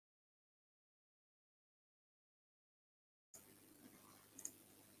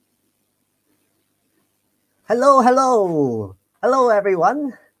Hello, hello. Hello,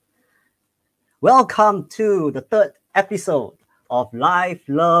 everyone. Welcome to the third episode of Life,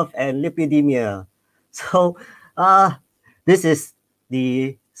 Love, and Lipidemia. So, this is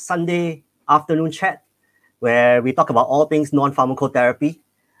the Sunday afternoon chat where we talk about all things non-pharmacotherapy,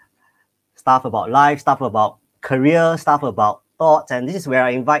 stuff about life, stuff about career, stuff about thoughts. And this is where I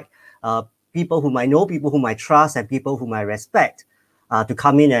invite people whom I know, people whom I trust, and people whom I respect to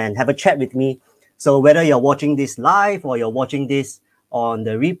come in and have a chat with me. So whether you're watching this live or you're watching this on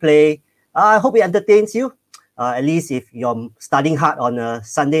the replay, I hope it entertains you, at least if you're studying hard on a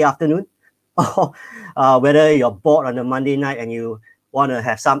Sunday afternoon, or whether you're bored on a Monday night and you want to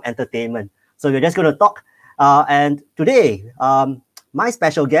have some entertainment. So we're just going to talk. And today, my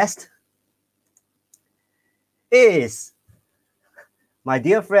special guest is my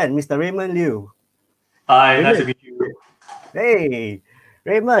dear friend, Mr. Raymond Liew. Hi, Raymond. Nice to meet you. Hey,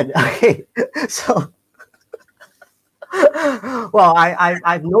 Raymond. Okay, so well,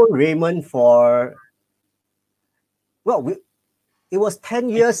 I've known Raymond for it was 10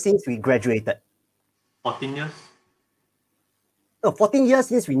 years since we graduated. 14 years? No, 14 years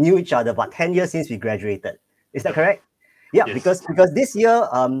since we knew each other, but 10 years since we graduated. Is that correct? Yeah, yes. because this year,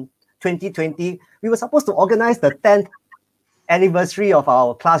 2020, we were supposed to organize the 10th anniversary of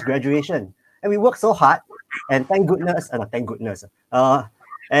our class graduation. And we worked so hard, and thank goodness,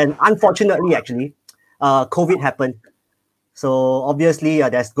 and unfortunately, actually, COVID happened. So obviously,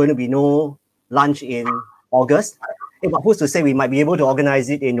 there's going to be no lunch in August. Hey, but who's to say we might be able to organize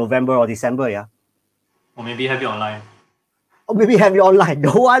it in November or December, yeah? Or maybe have it online. Or maybe have it online.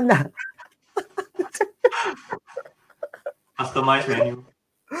 No one. Customized menu.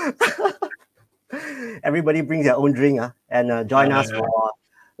 Everybody brings their own drink and join us for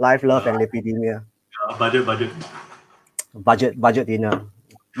Life, Love, and Lipidemia. Budget dinner.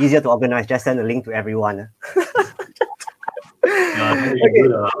 Easier to organize. Just send a link to everyone.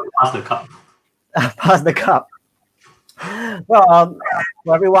 Pass the cup. Pass the cup. Well,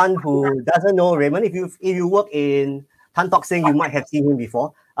 for everyone who doesn't know Raymond, if you work in Tan Tock Seng, you might have seen him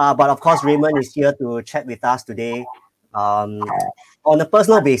before. But of course, Raymond is here to chat with us today on a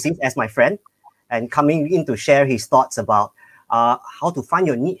personal basis as my friend, and coming in to share his thoughts about how to find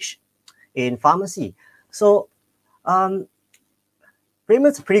your niche in pharmacy. So,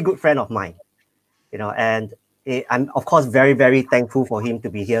 Raymond's a pretty good friend of mine, and I'm of course very, very thankful for him to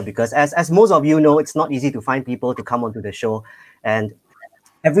be here because as most of you know, it's not easy to find people to come onto the show. And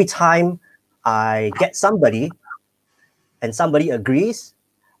every time I get somebody and somebody agrees,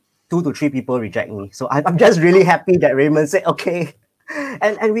 2 to 3 people reject me. So I'm just really happy that Raymond said okay,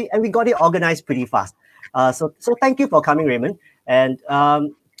 and we got it organized pretty fast. So thank you for coming, Raymond. And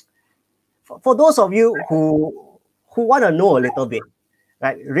for those of you who want to know a little bit,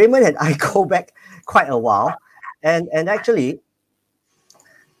 right? Raymond and I go back quite a while, and actually,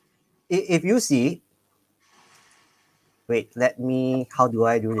 if you see, wait, how do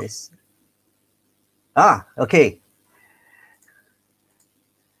I do this? Okay.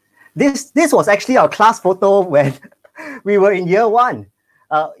 This was actually our class photo when we were in year 1.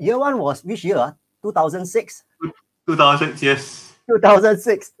 Year 1 was which year? 2006? 2006, yes.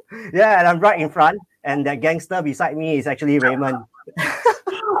 2006. Yeah, and I'm right in front, and that gangster beside me is actually Raymond.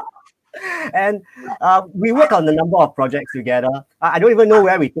 And we work on a number of projects together. I don't even know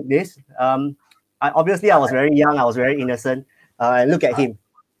where we took this. Obviously, I was very young. I was very innocent. And look at him.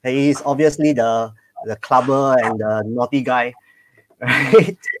 He's obviously the clubber and the naughty guy,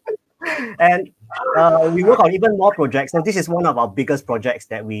 right? And we work on even more projects. So this is one of our biggest projects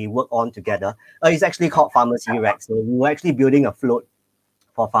that we work on together. It's actually called Pharmacy Rex. So we were actually building a float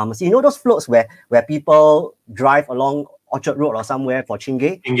for pharmacy. You know those floats where people drive along Orchard Road or somewhere for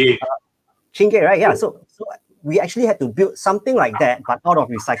Chingay? Chingay, right? Yeah. So we actually had to build something like that, but out of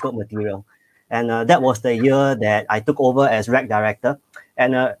recycled material. And that was the year that I took over as rec director.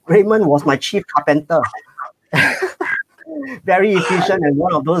 And Raymond was my chief carpenter. Very efficient and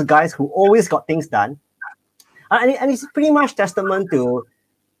one of those guys who always got things done. And it's pretty much testament to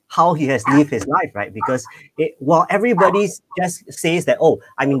how he has lived his life, right? Because while everybody just says that, oh,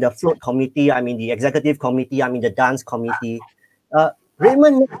 I'm in the float committee, I'm in the executive committee, I'm in the dance committee,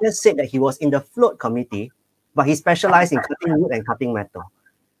 Raymond just said that he was in the float committee, but he specialized in cutting wood and cutting metal.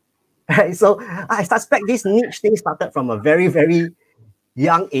 Right? So I suspect this niche thing started from a very, very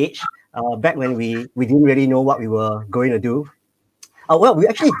young age, back when we didn't really know what we were going to do. Well, we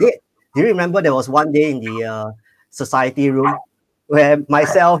actually did. Do you remember there was one day in the society room where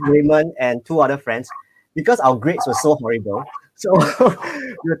myself, Raymond, and 2 other friends, because our grades were so horrible, so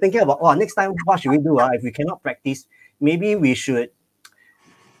we were thinking about, oh, next time, what should we do? If we cannot practice, maybe we should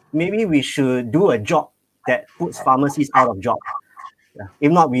do a job that puts pharmacies out of job. Yeah.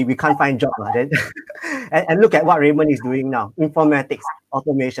 If not, we can't find job. Then and look at what Raymond is doing now. Informatics,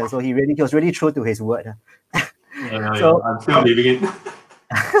 automation. So he was really true to his word. So I'm still living it.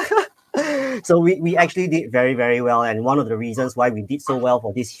 So we actually did very, very well. And one of the reasons why we did so well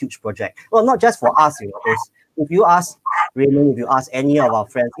for this huge project, well, not just for us, is if you ask Raymond, if you ask any of our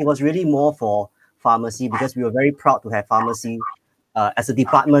friends, it was really more for pharmacy, because we were very proud to have pharmacy as a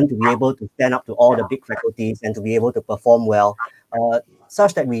department to be able to stand up to all the big faculties and to be able to perform well,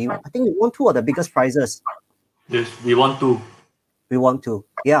 such that I think we won 2 of the biggest prizes. Yes, we want to. We want to,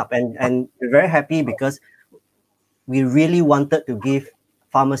 yeah, and we're very happy because we really wanted to give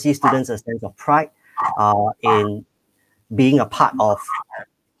pharmacy students a sense of pride in being a part of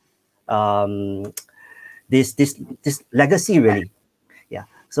this legacy, really. Yeah.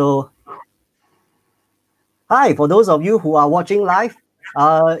 So, hi, for those of you who are watching live,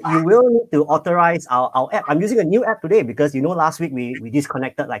 you will need to authorize our app. I'm using a new app today because last week we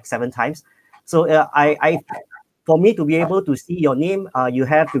disconnected like 7 times. So for me to be able to see your name, you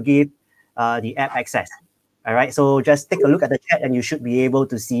have to give the app access. All right, so just take a look at the chat and you should be able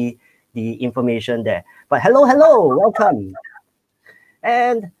to see the information there. But hello, welcome.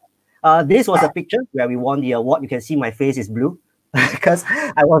 And this was a picture where we won the award. You can see my face is blue because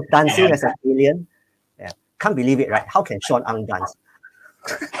I was dancing as an alien. Yeah, can't believe it, right? How can Sean Ang dance?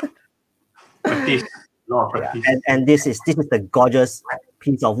 Practice. Lot of practice. Yeah, and this is the gorgeous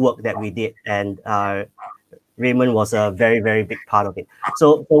piece of work that we did, and Raymond was a very, very big part of it.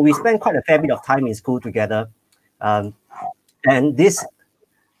 So we spent quite a fair bit of time in school together. And this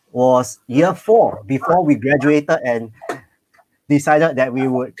was year 4 before we graduated and decided that we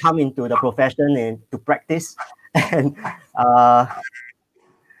would come into the profession and to practice. And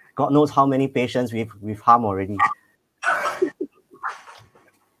God knows how many patients we've harmed already.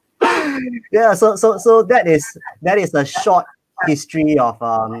 Yeah, so that is a short history of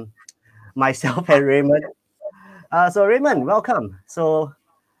myself and Raymond. So Raymond, welcome. So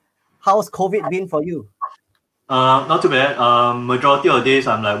how's COVID been for you? Not too bad. Majority of days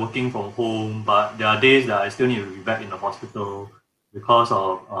I'm like working from home, but there are days that I still need to be back in the hospital because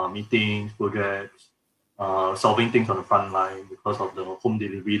of meetings, projects, solving things on the front line because of the home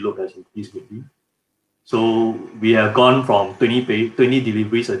delivery load that's increased lately. So we have gone from 20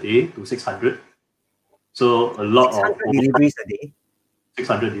 deliveries a day to 600. So a lot of deliveries a day.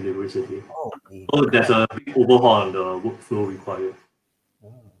 600 deliveries a day. Oh, so there's a big overhaul on the workflow required.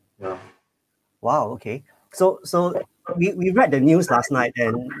 Yeah. Wow. Okay. So we read the news last night,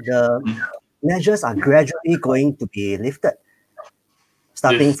 and the measures are gradually going to be lifted,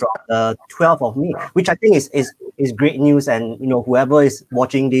 starting from the 12th of May, which I think is great news. And whoever is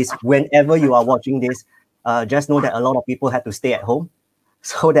watching this, whenever you are watching this, just know that a lot of people had to stay at home,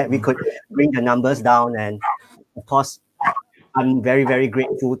 so that we could bring the numbers down. And of course, I'm very, very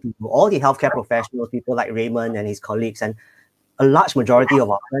grateful to all the healthcare professionals, people like Raymond and his colleagues, and a large majority of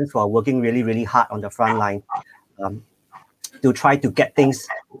our friends who are working really, really hard on the front line to try to get things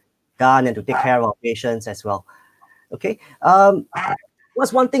done and to take care of our patients as well. Okay.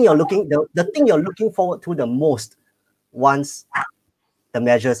 What's one thing the thing you're looking forward to the most once the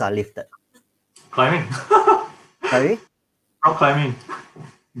measures are lifted? Climbing. Sorry? Rock climbing.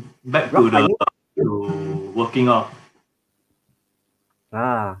 Back to working out.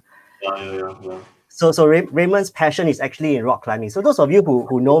 Yeah. So Raymond's passion is actually in rock climbing. So those of you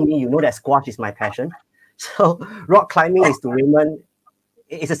who know me, you know that squash is my passion. So rock climbing is to Raymond,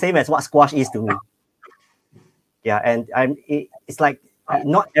 it's the same as what squash is to me. Yeah, and it's like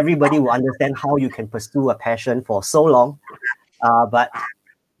not everybody will understand how you can pursue a passion for so long. But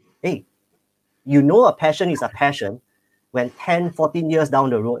hey, a passion is a passion when 10, 14 years down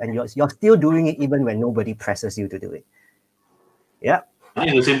the road and you're still doing it even when nobody presses you to do it. Yeah. I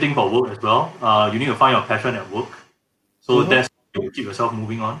think the same thing for work as well. You need to find your passion at work. So that's how you keep yourself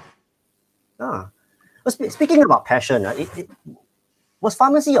moving on. Well, speaking about passion, was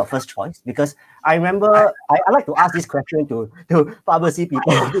pharmacy your first choice? Because I remember I like to ask this question to pharmacy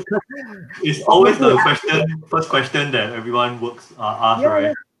people. It's always the first question that everyone asks,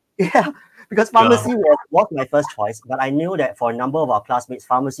 right? Yeah, because pharmacy was my first choice, but I knew that for a number of our classmates,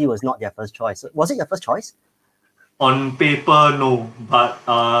 pharmacy was not their first choice. Was it your first choice? On paper, no, but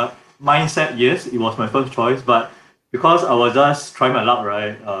mindset, yes, it was my first choice. But because I was just trying my luck,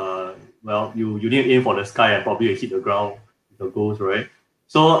 right? You need to aim for the sky and probably hit the ground with the goals, right?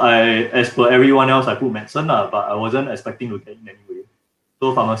 So as per everyone else, I put medicine, but I wasn't expecting to get in anyway.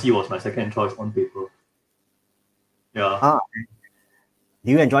 So pharmacy was my second choice on paper. Yeah.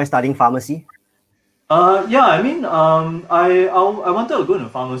 Do you enjoy studying pharmacy? Yeah, I mean, I wanted to go into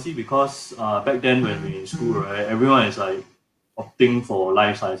pharmacy because back then when we were in school, right, everyone is like opting for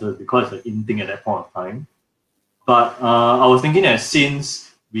life sciences because it's the in thing at that point of time. But I was thinking that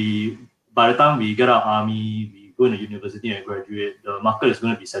since by the time we get out of army, we go into university and graduate, the market is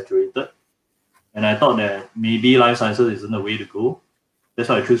going to be saturated. And I thought that maybe life sciences isn't the way to go. That's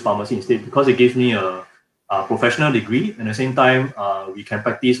why I choose pharmacy instead, because it gives me a professional degree. And at the same time, we can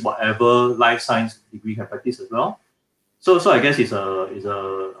practice whatever life science degree can practice as well. So I guess it's a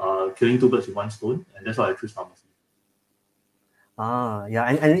killing two birds with one stone, and that's why I choose pharmacy. Yeah,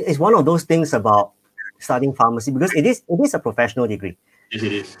 and it's one of those things about studying pharmacy, because it is a professional degree. Yes,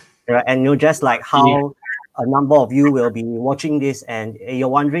 it is. Right? And just like how a number of you will be watching this and you're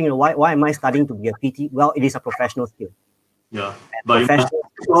wondering, why am I studying to be a PT? Well, it is a professional skill. Yeah, but you must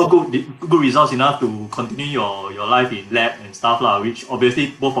show good results enough to continue your life in lab and stuff lah, which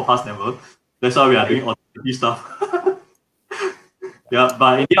obviously both of us never. That's why we are doing all this stuff. Yeah,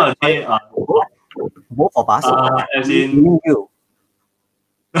 but in the end of the day, both of us, as in you.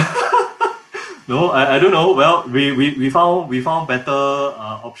 No, I don't know. Well, we found better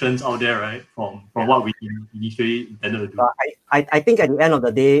options out there, right? From what we initially intended to do. I think at the end of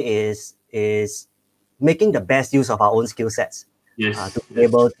the day is making the best use of our own skill sets. Yes. To be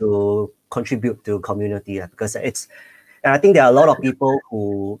able to contribute to community, because and I think there are a lot of people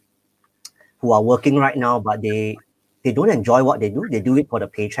who are working right now, but they don't enjoy what they do. They do it for the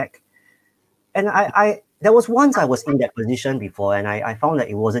paycheck. And there was once I was in that position before, and I found that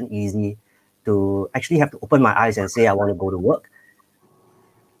it wasn't easy to actually have to open my eyes and say I want to go to work.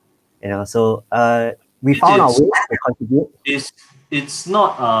 So we found our way to contribute.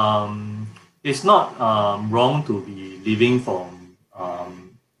 It's not wrong to be living from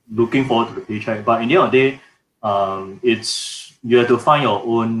looking forward to the paycheck, but in the end of the day, you have to find your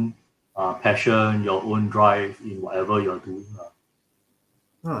own passion, your own drive in whatever you're doing.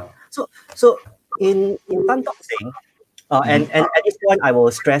 So in Tan Tock Seng, and at this point, I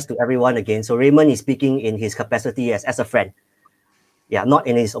will stress to everyone again. So Raymond is speaking in his capacity as a friend. Yeah, not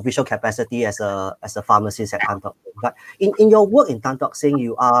in his official capacity as a pharmacist at Tan Tock Seng. But in your work in Tan Tock Seng,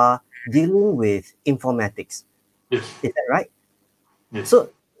 you are dealing with informatics. Yes. Is that right? Yes. So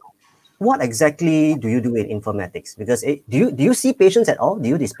what exactly do you do in informatics? Because do you see patients at all? Do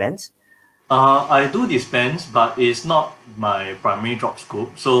you dispense? I do dispense, but it's not my primary job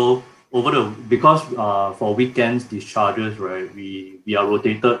scope. So because for weekends discharges, right, we are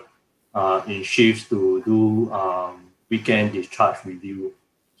rotated in shifts to do weekend discharge review.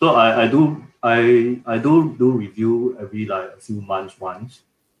 So I do review every like a few months once.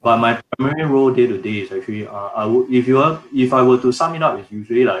 But my primary role day to day is actually if I were to sum it up, it's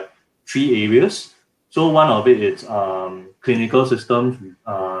usually like 3 areas. So one of it is clinical systems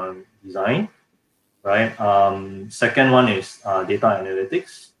design, right? Second one is data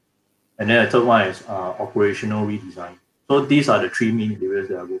analytics, and then the third one is operational redesign. So these are the 3 main areas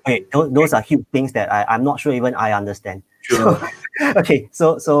that I work. Okay, those are huge things that I'm not sure even I understand. Sure. Okay,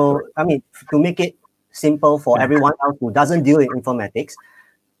 so I mean, to make it simple for everyone else who doesn't deal in informatics,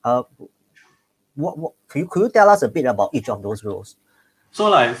 could you tell us a bit about each of those roles? So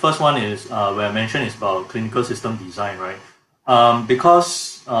like first one is where I mentioned is about clinical system design, right?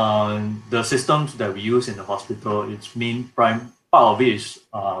 Because the systems that we use in the hospital, its part of it is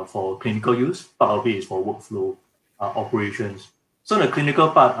for clinical use, part of it is for workflow operations. So the clinical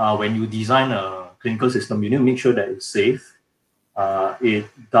part, when you design a clinical system, you need to make sure that it's safe. It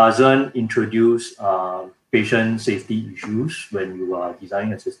doesn't introduce patient safety issues when you are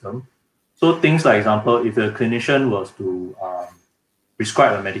designing a system. So things like example, if a clinician was to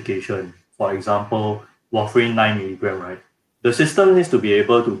prescribe a medication, for example, warfarin 9 milligram, right? The system needs to be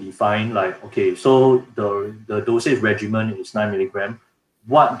able to define like, okay, so the dosage regimen is 9 milligram.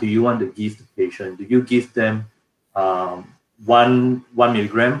 What do you want to give the patient? Do you give them 1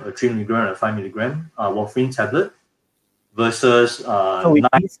 milligram, a 3 milligram, and a 5 milligram warfarin tablet versus so we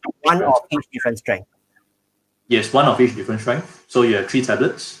use one of each different strength? Yes, one of each different strength. So you have 3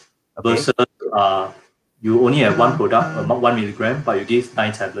 tablets versus you only have one product, 1 milligram, but you give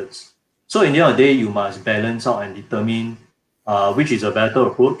 9 tablets. So in the end of the day, you must balance out and determine which is a better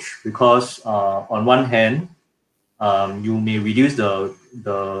approach, because on one hand, you may reduce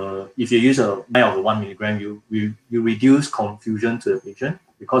if you use a 9 of the 1 milligram, you reduce confusion to the patient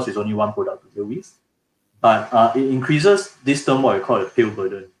because it's only one product to deal with. But it increases this term what we call a pill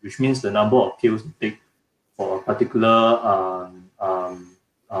burden, which means the number of pills you take for a particular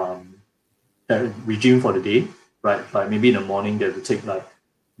regime for the day, right? Like maybe in the morning they have to take like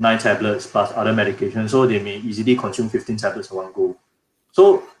 9 tablets plus other medications, so they may easily consume 15 tablets in one go.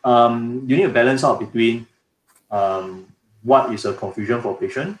 So you need to balance out between what is a confusion for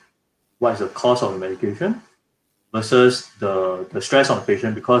patient, what is the cost of the medication, versus the stress on the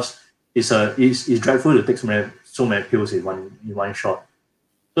patient, because it's dreadful to take so many pills in one shot.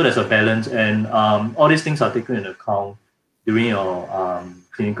 So there's a balance, and all these things are taken into account during your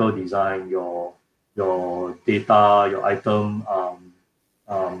clinical design, your data, your item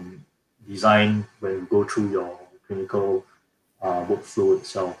design when you go through your clinical workflow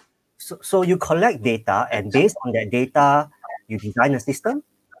itself. So you collect data, and based on that data, you design a system?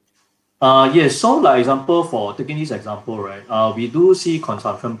 Yes. So like example, for taking this example, right, we do see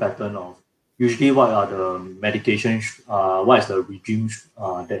consumption pattern of usually what are the medications, what is the regime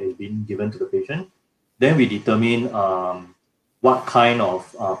that is being given to the patient. Then we determine what kind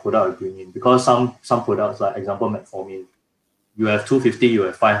of product we bring in, because some products, like example metformin, you have 250, you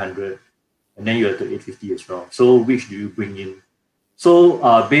have 500, and then you have the 850 as well. So which do you bring in?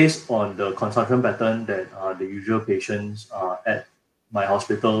 So based on the consumption pattern that the usual patients at my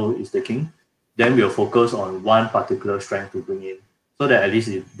hospital is taking, then we'll focus on one particular strength to bring in, so that at least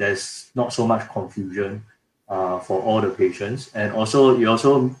there's not so much confusion for all the patients. And also, it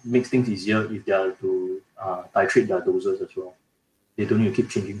also makes things easier if they are to titrate their doses as well. They don't need to keep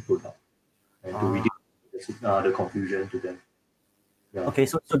changing product, and to reduce the confusion to them. Yeah. Okay,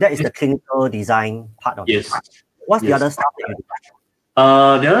 so that is the clinical design part of it. Yes. What's the other stuff that you do?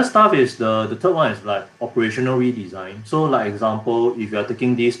 The other stuff is the third one is like operational redesign. So like example, if you are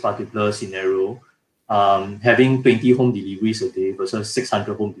taking this particular scenario, having 20 home deliveries a day versus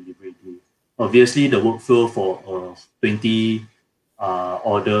 600 home delivery a day, obviously the workflow for 20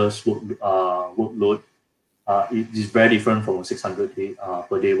 orders workload it is very different from a 600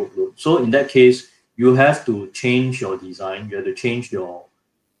 per day workload. So in that case, you have to change your design. You have to change your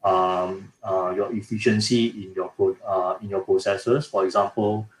efficiency in your processes. For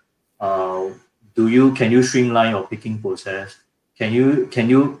example, can you streamline your picking process? Can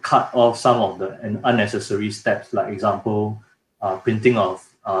you cut off some of the unnecessary steps, like example, printing of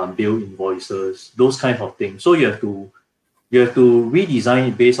bill invoices, those kinds of things. So you have to redesign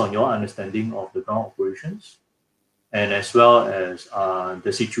it based on your understanding of the ground operations, and as well as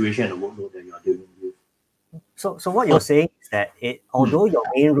the situation and the workload that you are dealing with. So what you're saying is that although your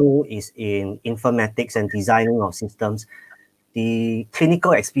main role is in informatics and designing of systems, the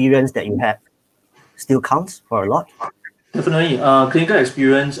clinical experience that you have still counts for a lot? Definitely. Clinical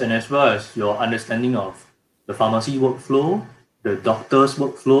experience, and as well as your understanding of the pharmacy workflow, the doctor's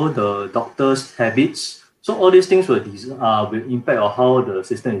workflow, the doctor's habits. So all these things will impact on how the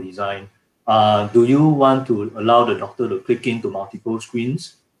system is designed. Do you want to allow the doctor to click into multiple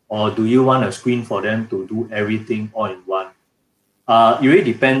screens, or do you want a screen for them to do everything all in one? It really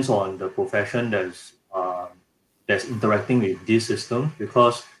depends on the profession that's interacting with this system,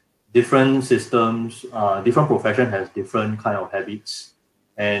 because different systems, different profession has different kind of habits,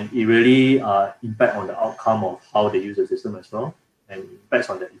 and it really impact on the outcome of how they use the system as well, and impacts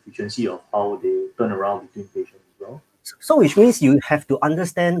on the efficiency of how they turn around between patients as well. So which means you have to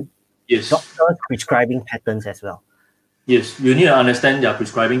understand Yes. doctors' prescribing patterns as well. Yes, you need to understand their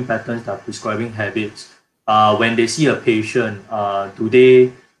prescribing patterns, their prescribing habits. When they see a patient, do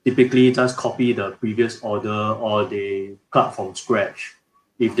they typically just copy the previous order, or they cut from scratch?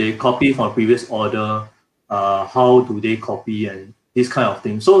 If they copy from previous order, how do they copy, and this kind of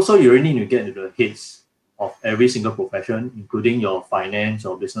thing. So you really need to get into the heads of every single profession, including your finance,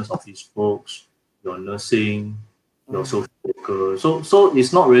 your business office folks, your nursing, your social worker. So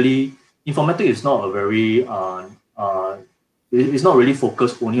it's not really, informatics is not a very it's not really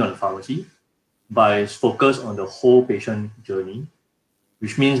focused only on the pharmacy, but it's focused on the whole patient journey,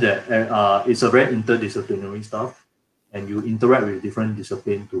 which means that it's a very interdisciplinary stuff, and you interact with different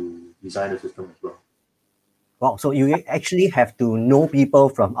disciplines to design the system as well. Wow, so you actually have to know people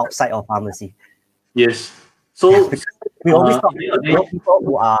from outside of pharmacy. Yes. So we always talk about people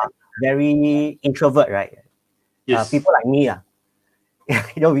who are very introvert, right? Yes. People like me,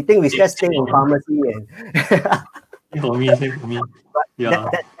 we think we just stay in pharmacy and Same for me. Yeah.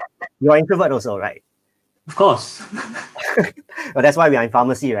 You're introvert also, right? Of course. Well, that's why we are in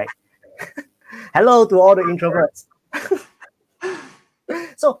pharmacy, right? Hello to all the introverts.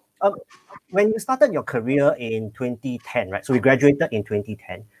 So when you started your career in 2010, right? So you graduated in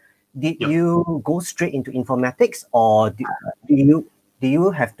 2010. Did you go straight into informatics, or do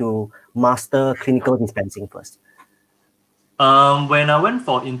you have to master clinical dispensing first? When I went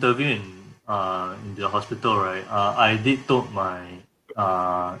for interview in the hospital, right, I did told my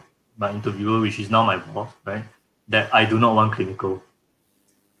my interviewer, which is now my boss, right, that I do not want clinical.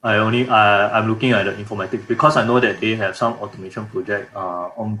 I'm looking at the informatics because I know that they have some automation project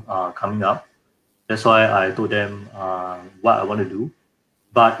coming up. That's why I told them what I want to do.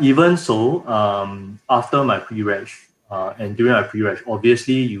 But even so, after my pre-reg and during my pre-reg,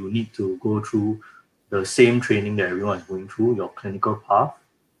 obviously you need to go through the same training that everyone is going through, your clinical path.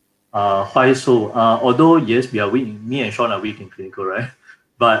 Why so? Although yes, we are weak. Me and Sean are weak in clinical, right?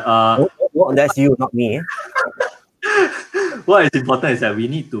 But Well, that's you, not me. what is important is that we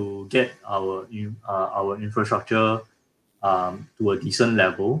need to get our infrastructure to a decent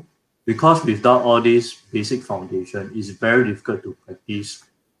level, because without all this basic foundation, it's very difficult to practice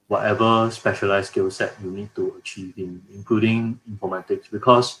whatever specialized skill set you need to achieve including informatics.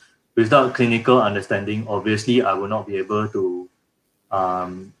 Because without clinical understanding, obviously I will not be able to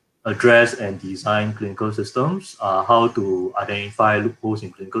address and design clinical systems, how to identify loopholes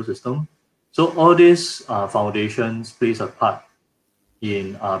in clinical system. So all these foundations plays a part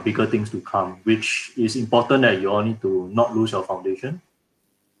in bigger things to come, which is important that you all need to not lose your foundation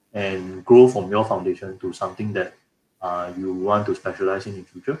and grow from your foundation to something that you want to specialize in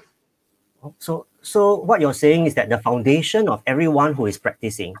future. So what you're saying is that the foundation of everyone who is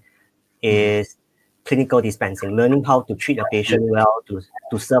practicing is clinical dispensing, learning how to treat a patient well,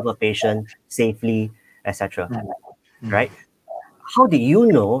 to serve a patient safely, etc. Right? How did you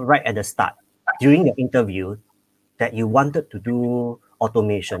know right at the start, during the interview, that you wanted to do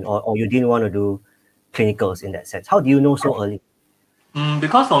automation or you didn't want to do clinicals in that sense? How do you know so early?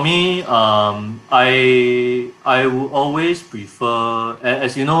 Because for me, I would always prefer,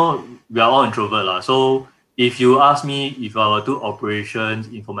 as you know, we are all introvert lah. So if you ask me if I were to operations,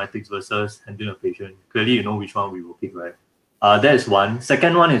 informatics versus handling a patient, clearly you know which one we will pick, right? That is one.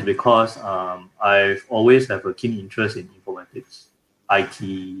 Second one is because I've always have a keen interest in informatics, IT,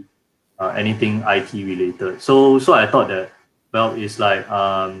 anything IT related. So I thought that, well, it's like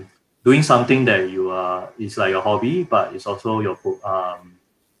doing something that you is like your hobby, but it's also your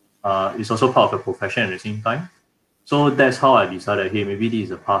it's also part of your profession at the same time. So that's how I decided, hey, maybe this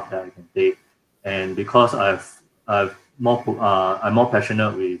is a path that I can take. And because I'm more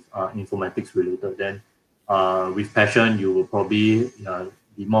passionate with informatics related, then with passion you will probably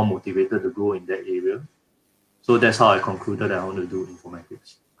be more motivated to go in that area. So that's how I concluded that I want to do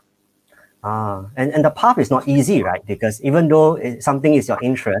informatics. And the path is not easy, right? Because even though something is your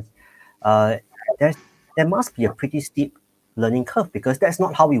interest, there must be a pretty steep learning curve, because that's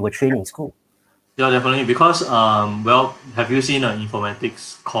not how we were trained in school. Yeah, definitely. Because well, have you seen an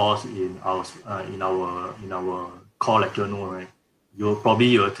informatics course in our core lecture? No, right?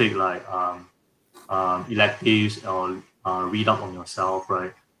 You'll take like electives or read up on yourself,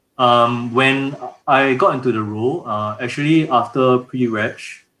 right? When I got into the role, actually after pre-reg,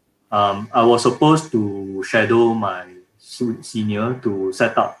 I was supposed to shadow my senior to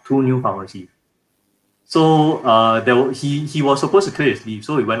set up 2 new pharmacies. So he was supposed to clear his leave,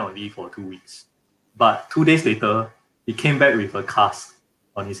 so he went on leave for 2 weeks. But 2 days later, he came back with a cast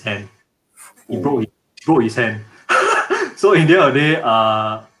on his hand. He broke his hand. So in the end of the day,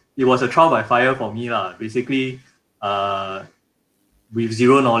 it was a trial by fire for me lah. Basically, with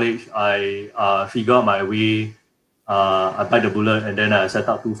zero knowledge, I figured out my way. I bite the bullet, and then I set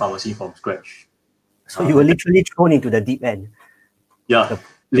up 2 pharmacies from scratch. So you were literally thrown into the deep end. Yeah,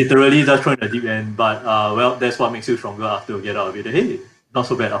 literally just thrown in the deep end. But well, that's what makes you stronger after you get out of it. Hey, not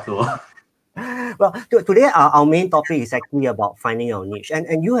so bad after all. Well, today our main topic is actually about finding your niche,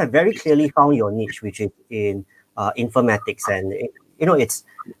 and you have very clearly found your niche, which is in informatics. And it's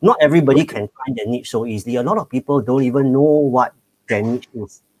not everybody can find their niche so easily. A lot of people don't even know what their niche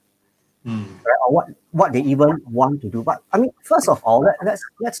is, right? Or what they even want to do. But I mean, first of all,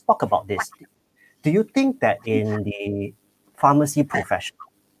 let's talk about this. Do you think that in the pharmacy profession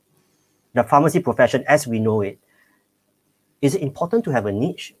as we know it, is it important to have a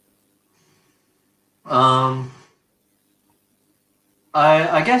niche?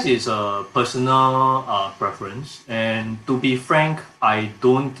 I guess it's a personal preference, and to be frank, I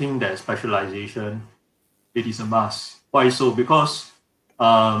don't think that specialization it is a must. Why so? Because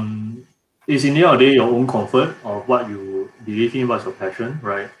it's in the end of the day your own comfort of what you believe in, what's your passion,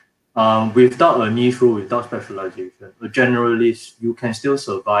 right? Without a niche role, without specialization, a generalist, you can still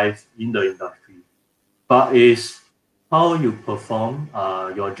survive in the industry, but it's how you perform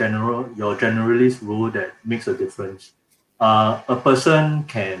your generalist role that makes a difference. A person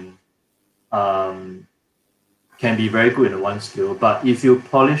can be very good in one skill, but if you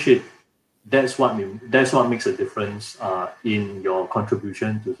polish it, that's what makes a difference in your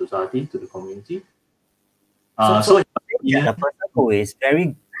contribution to society, to the community. So the person who is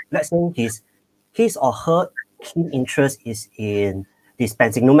very, let's say his or her keen interest is in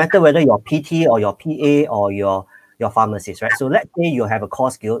dispensing, no matter whether you're PT or your PA or your pharmacist, right? So let's say you have a core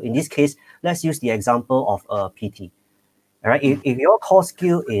skill. In this case, let's use the example of a PT. All right, if your core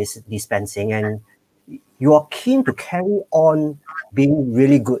skill is dispensing and you are keen to carry on being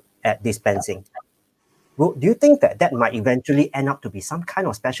really good at dispensing, well, do you think that might eventually end up to be some kind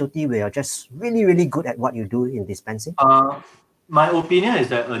of specialty where you're just really, really good at what you do in dispensing? My opinion is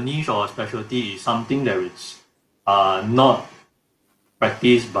that a niche or a specialty is something that is not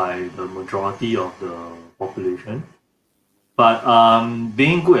practiced by the majority of the population. But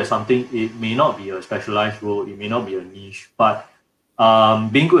being good at something, it may not be a specialized role, it may not be a niche, but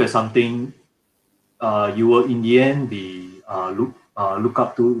being good at something, you will in the end be look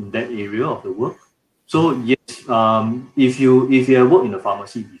up to in that area of the work. So yes, if you have worked in a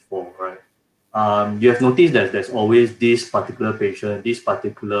pharmacy before, right, you have noticed that there's always this particular patient, this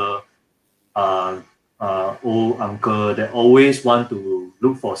particular old uncle that always want to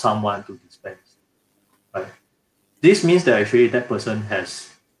look for someone to dispense, right? This means that actually that person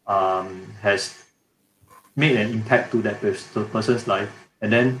has made an impact to that person's life,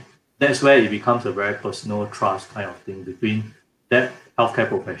 and then that's where it becomes a very personal trust kind of thing between that healthcare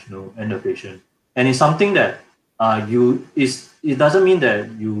professional and the patient. And it's something that it doesn't mean that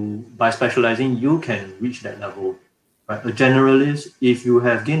you, by specializing, you can reach that level. Right? A generalist, if you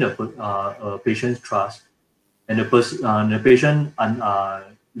have gained a patient's trust, and the patient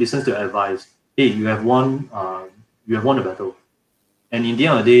listens to advice, hey, you have won the battle, and in the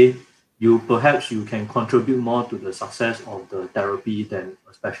end of the day, you can contribute more to the success of the therapy than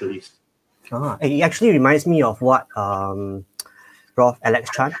a specialist. It actually reminds me of what Prof. Alex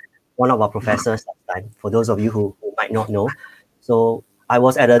Chan, one of our professors last time, for those of you who might not know. So I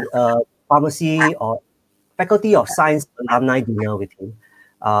was at a pharmacy or faculty of science alumni dinner with him,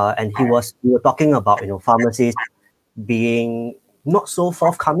 and we were talking about pharmacists being not so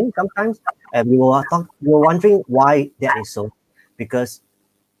forthcoming sometimes, and we were wondering why that is so, because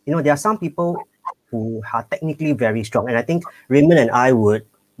there are some people who are technically very strong, and I think Raymond and I would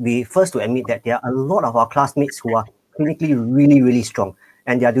be first to admit that there are a lot of our classmates who are clinically really, really strong,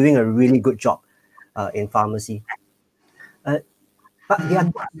 and they are doing a really good job in pharmacy. But they are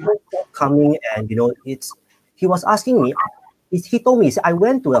not so forthcoming, and he was asking me, he told me, I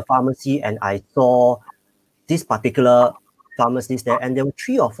went to a pharmacy and I saw this particular pharmacist there, and there were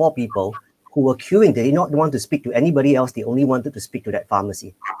 3 or 4 people who were queuing. They did not want to speak to anybody else. They only wanted to speak to that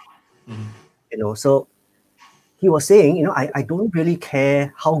pharmacy. So he was saying, I don't really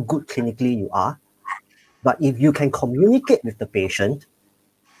care how good clinically you are, but if you can communicate with the patient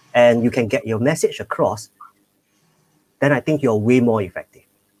and you can get your message across, then I think you're way more effective.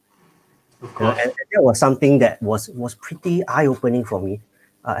 And that was something that was pretty eye-opening for me,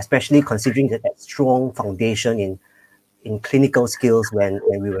 especially considering that strong foundation in clinical skills when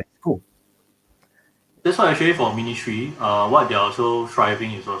we were at school. That's why actually for ministry, what they're also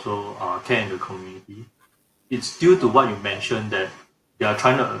striving is also care in the community. It's due to what you mentioned that they are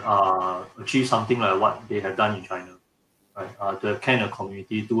trying to achieve something like what they have done in China, right? To have care in the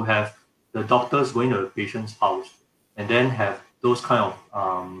community, to have the doctors going to the patient's house and then have those kind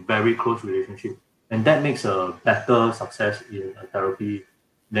of very close relationship. And that makes a better success in a therapy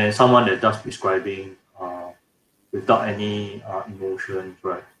than someone that does prescribing without any emotions,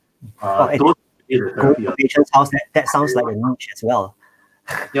 right? Go to the patient's house, that sounds like a niche as well.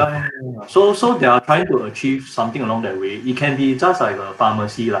 Yeah. So they are trying to achieve something along that way. It can be just like a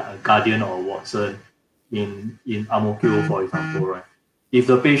pharmacy, like a Guardian or Watson in Ang Mo Kio, for example, right? If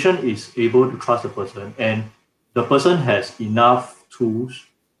the patient is able to trust the person and the person has enough tools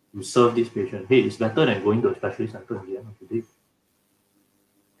to serve this patient, hey, it's better than going to a specialist center at the end of the day.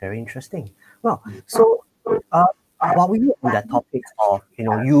 Very interesting. Well, so while we were on that topic of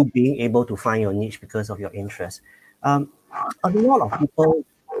you being able to find your niche because of your interest, a lot of people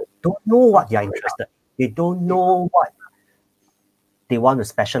don't know what they are interested in. They don't know what they want to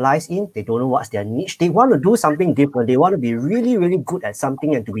specialize in. They don't know what's their niche. They want to do something different. They want to be really, really good at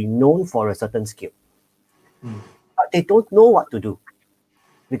something and to be known for a certain skill. But they don't know what to do,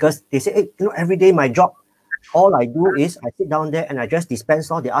 because they say, hey, every day my job, all I do is I sit down there and I just dispense.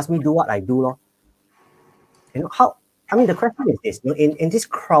 They ask me do what I do. The question is this, in this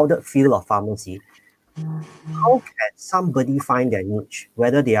crowded field of pharmacy, how can somebody find their niche,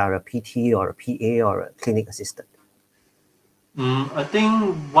 whether they are a PT or a PA or a clinic assistant? I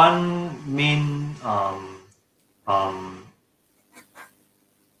think one main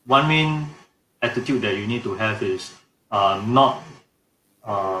attitude that you need to have is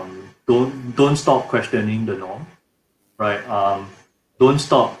don't stop questioning the norm, right? Don't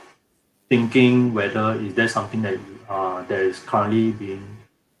stop thinking whether is there something that that is currently being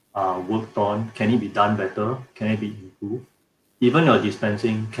worked on, can it be done better? Can it be improved? Even your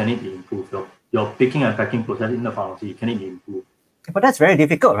dispensing, can it be improved? Your picking and packing process in the pharmacy, can it be improved? But that's very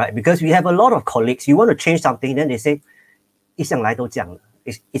difficult, right? Because we have a lot of colleagues. You want to change something, then they say, 一向来都这样了.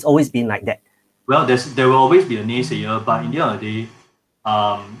 It's always been like that. Well, there will always be a naysayer, but in the end of the day,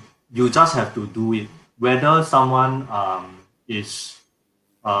 you just have to do it. Whether someone is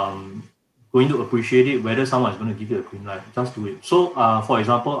going to appreciate it, whether someone is going to give you a green light, just do it. So, for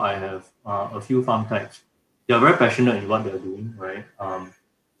example, I have a few farm techs. They are very passionate in what they're doing, right?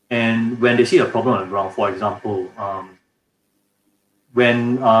 And when they see a problem on the ground, for example,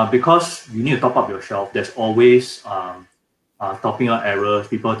 because you need to top up your shelf, there's always topping out errors,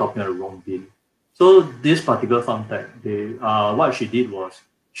 people topping out the wrong bin. So this particular farm tech, what she did was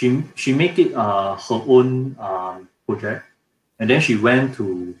she made it her own project, and then she went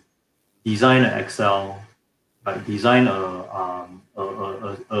to design an Excel, like design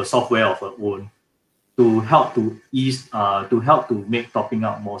a software of her own to help to make topping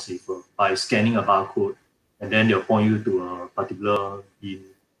out more safer by scanning a barcode, and then they'll point you to a particular bin.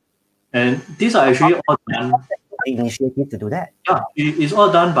 And these are actually all done. Initiative to do that. Yeah, it's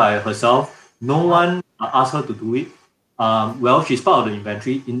all done by herself. No one asked her to do it. Well, she's part of the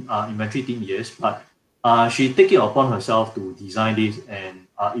inventory team, yes, but she take it upon herself to design this, and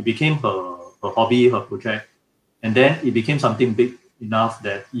it became her hobby, her project, and then it became something big enough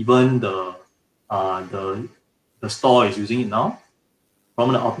that even the store is using it now.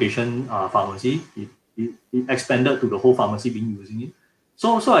 From the outpatient pharmacy, it expanded to the whole pharmacy being using it.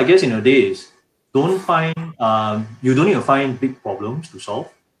 So I guess in a day is you don't need to find big problems to solve.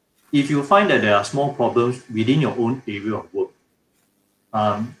 If you find that there are small problems within your own area of work,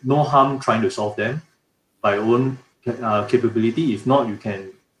 no harm trying to solve them by your own capability. If not, you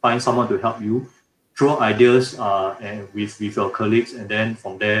can find someone to help you, throw ideas and with your colleagues, and then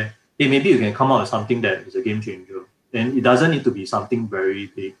from there, hey, maybe you can come out with something that is a game changer. And it doesn't need to be something very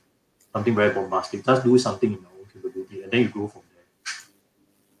big, something very bombastic. Just do something in your own capability, and then you grow from there.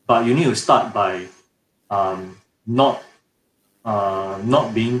 But you need to start by not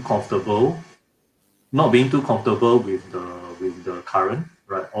being comfortable, not being too comfortable with the current,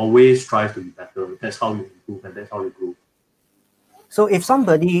 right? Always strive to be better. That's how you improve, and that's how you grow. So if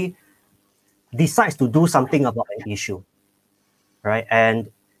somebody decides to do something about an issue, right,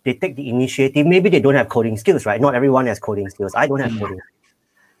 and they take the initiative, maybe they don't have coding skills, right? Not everyone has coding skills. I don't have coding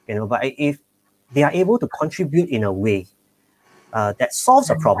skills, but if they are able to contribute in a way that solves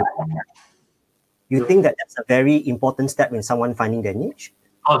a problem, you think that that's a very important step in someone finding their niche?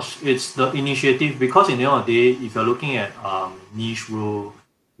 Gosh, it's the initiative, because in the end of the day, if you're looking at niche role,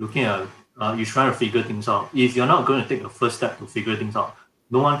 looking at you're trying to figure things out. If you're not going to take the first step to figure things out,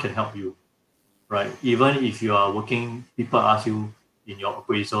 no one can help you, right? Even if you are working, people ask you in your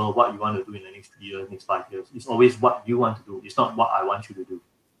appraisal what you want to do in the next 3 years, next 5 years. It's always what you want to do. It's not what I want you to do.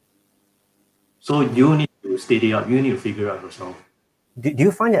 So you need to steady up. You need to figure out yourself. Do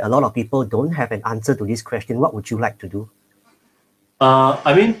you find that a lot of people don't have an answer to this question? What would you like to do?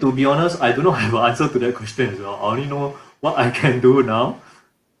 I mean, to be honest, I do not have an answer to that question as well. I only know what I can do now.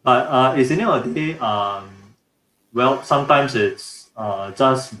 But it's in the end of the day, well, sometimes it's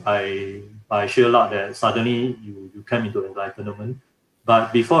just by sheer luck that suddenly you came into enlightenment.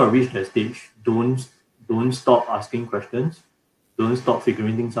 But before you reach that stage, don't stop asking questions. Don't stop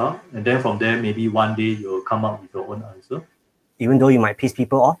figuring things out. And then from there, maybe one day you'll come up with your own answer. Even though you might piss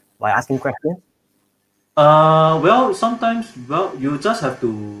people off by asking questions? Well, sometimes, you just have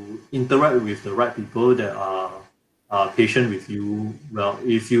to interact with the right people that are patient with you. Well,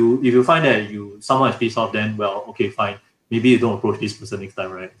 if you find that someone is pissed off, then well, okay, fine. Maybe you don't approach this person next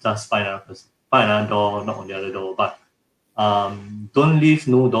time, right? Just find another person, find another door, knock on the other door. But don't leave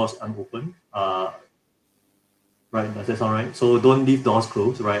no doors unopened. Right? Does that sound right? So don't leave doors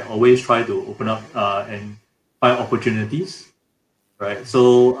closed, right? Always try to open up and find opportunities, right?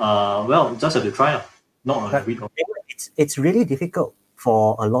 So well, just have to try. Not on every door. It's really difficult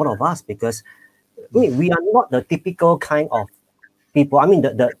for a lot of us because we are not the typical kind of people. I mean,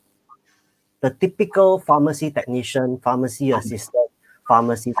 the typical pharmacy technician, pharmacy assistant,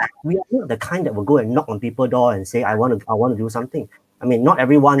 pharmacy. We are not the kind that will go and knock on people's door and say, I want to do something. I mean, not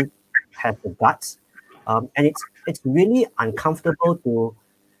everyone has the guts, and it's really uncomfortable to,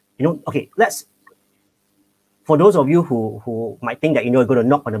 okay, for those of you who might think that you're going to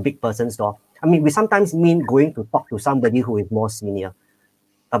knock on a big person's door. I mean, we sometimes mean going to talk to somebody who is more senior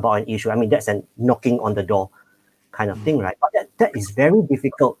about an issue. I mean, that's a knocking on the door kind of thing, right? But that is very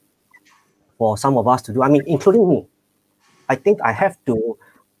difficult for some of us to do. I mean, including me. I think I have to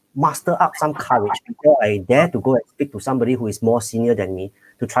muster up some courage before I dare to go and speak to somebody who is more senior than me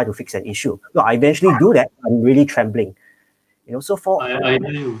to try to fix an issue. No, I eventually do that. I'm really trembling. So for I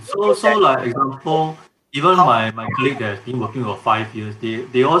hear you. So like example, even my colleague that has been working for 5 years,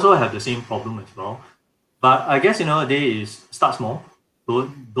 they also have the same problem as well. But I guess day is start small.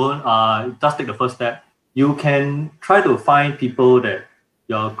 Don't just take the first step. You can try to find people that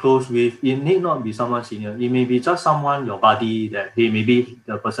you're close with. It need not be someone senior. It may be just someone, your buddy, that hey, maybe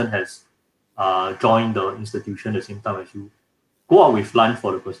the person has joined the institution the same time as you. Go out with lunch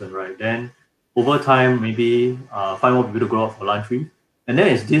for the person, right? Then over time, maybe find more people to go out for lunch with. And then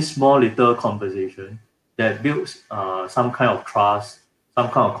it's this small little conversation that builds some kind of trust, some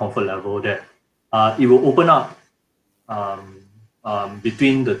kind of comfort level that it will open up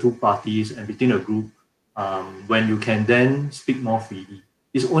between the two parties and between the group when you can then speak more freely.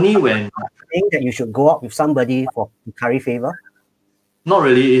 It's only when think that you should go out with somebody to curry favor. Not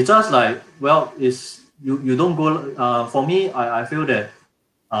really. It's just like, well, it's you don't go. For me, I feel that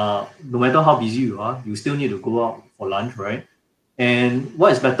no matter how busy you are, you still need to go out for lunch, right? And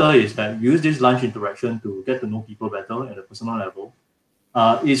what is better is that you use this lunch interaction to get to know people better at a personal level.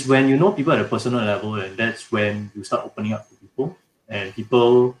 Is when you know people at a personal level, and that's when you start opening up to people, and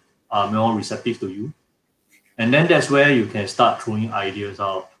people are more receptive to you. And then that's where you can start throwing ideas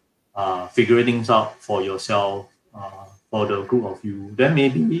out, figuring things out for yourself, for the group of you. Then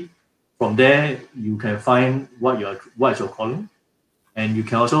maybe from there you can find what is your calling, and you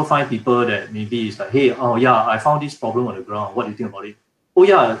can also find people that maybe it's like, hey, oh yeah, I found this problem on the ground. What do you think about it? Oh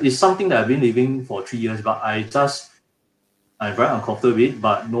yeah, it's something that I've been living for 3 years, but I'm very uncomfortable with it,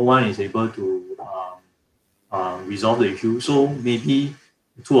 but no one is able to resolve the issue. So maybe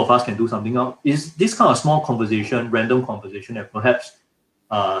the two of us can do something out. Is this kind of small conversation, random conversation, that perhaps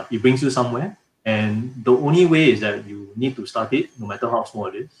it brings you somewhere. And the only way is that you need to start it, no matter how small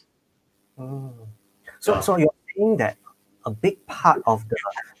it is. So you're saying that a big part of the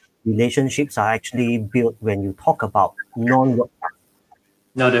relationships are actually built when you talk about non-work.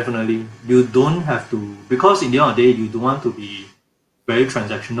 No, definitely. You don't have to, because in the end of the day, you don't want to be very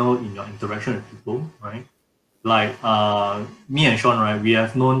transactional in your interaction with people, right? Like me and Sean, right? We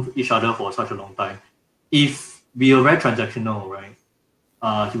have known each other for such a long time. If we are very transactional, right?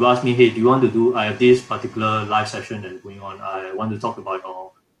 He will ask me, hey, do you want to do, I have this particular live session that's going on. I want to talk about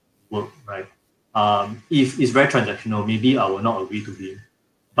your work, right? If it's very transactional, maybe I will not agree to him.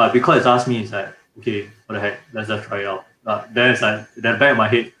 But because it's asked me, it's like, okay, what the heck, let's just try it out. Then it's like, that back of my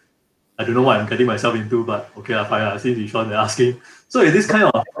head, I don't know what I'm getting myself into, but okay, fine, since it's Sean, they're asking. So it's this kind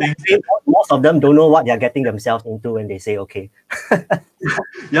of thing. Most of them don't know what they're getting themselves into when they say, okay.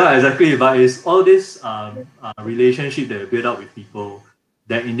 Yeah, exactly. But it's all this relationship that you build up with people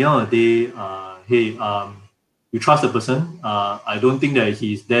that in the end of the day, hey, you trust the person. I don't think that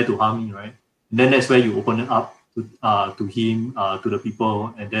he's there to harm me, right? And then that's where you open it up to him, to the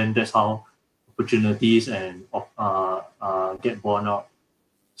people, and then that's how opportunities and get born out.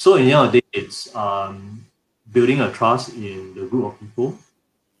 So in the end of the day, it's building a trust in the group of people,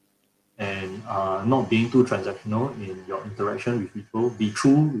 and not being too transactional in your interaction with people. Be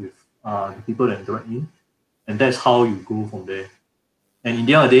true with the people that interact in, and that's how you go from there. And in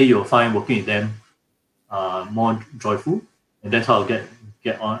the end of the day, you'll find working with them more joyful, and that's how you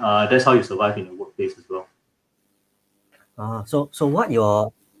get on. That's how you survive in the workplace as well. So what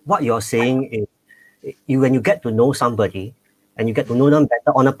you're saying is, when you get to know somebody, and you get to know them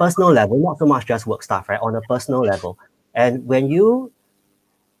better on a personal level, not so much just work stuff, right? On a personal level, and when you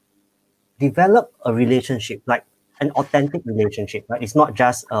develop a relationship, like an authentic relationship, right? It's not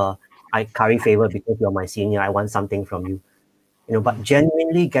just I curry favor because you're my senior, I want something from you, but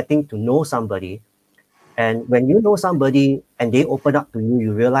genuinely getting to know somebody. And when you know somebody and they open up to you,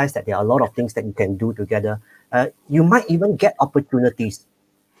 you realize that there are a lot of things that you can do together. You might even get opportunities,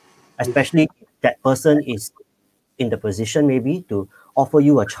 especially if that person is in the position maybe to offer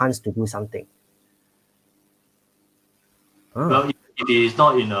you a chance to do something. Well, if it is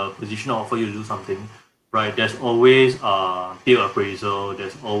not in a position to offer you to do something, right, there's always peer appraisal,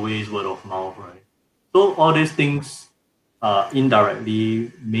 there's always word of mouth, right? So all these things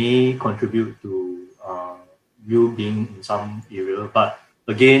indirectly may contribute to you being in some area, but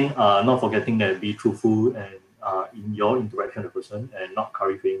again, not forgetting that be truthful and in your interaction with the person, and not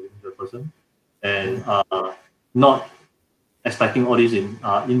curry favor the person, and not expecting all this in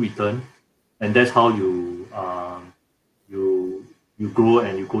return, and that's how you grow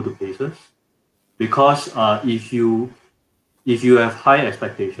and you go to places. Because if you have high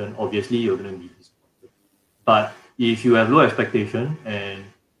expectation, obviously you're going to be disappointed. But if you have low expectation and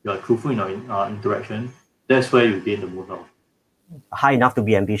you are truthful in your interaction, that's where you gain the most out. high enough to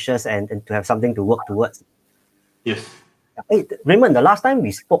be ambitious and to have something to work towards. Yes. Hey, Raymond, the last time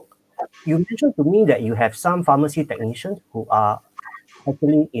we spoke, you mentioned to me that you have some pharmacy technicians who are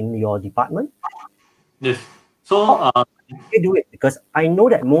actually in your department. Yes. So How do they do it? Because I know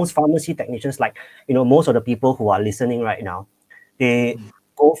that most pharmacy technicians, like most of the people who are listening right now, they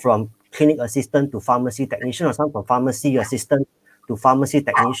go from clinic assistant to pharmacy technician, or some from pharmacy assistant to pharmacy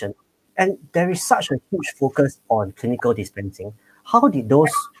technician, and there is such a huge focus on clinical dispensing. How did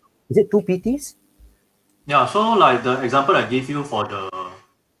those? Is it two PTs? yeah, so like the example I gave you for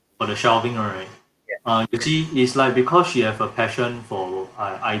the shelving, right? You see, it's like because she have a passion for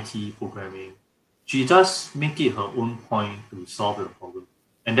IT programming, she just make it her own point to solve the problem,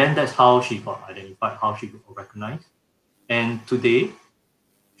 and then that's how she got identified, how she got recognized, and today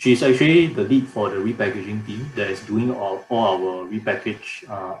she's actually the lead for the repackaging team that is doing all our repackage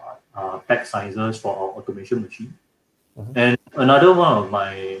pack sizes for our automation machine. And another one of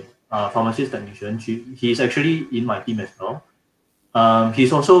my pharmacist technician, he's actually in my team as well.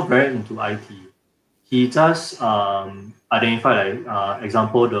 He's also very into IT. He just identified, like,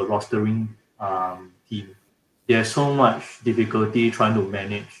 example, the rostering team. There's so much difficulty trying to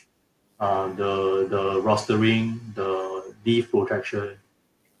manage the rostering, the leave projection,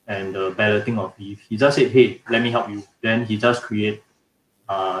 and the balloting of leave. He just said, "Hey, let me help you." Then he just create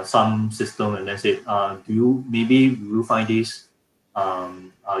some system and then said, "Do you maybe you will find this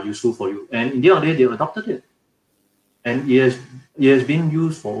useful for you?" And in the end of the day, they adopted it, and it has been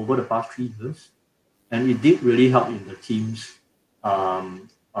used for over the past 3 years, and it did really help in the team's um,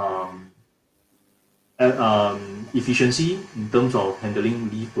 um, efficiency in terms of handling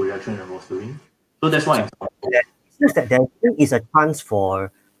leave projection and rostering. So that's why It seems that there is a chance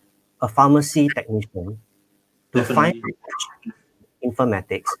for a pharmacy technician to find definitely.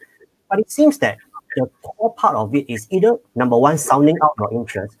 informatics, but it seems that the core part of it is either number one, sounding out your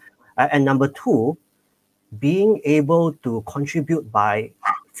interest, and number two, being able to contribute by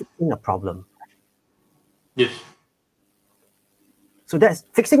fixing a problem. Yes. So that's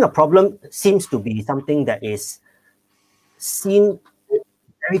fixing a problem seems to be something that is seen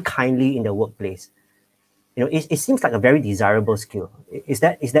very kindly in the workplace. It seems like a very desirable skill. Is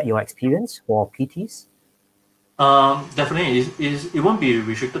that your experience for PTs? Definitely, it won't be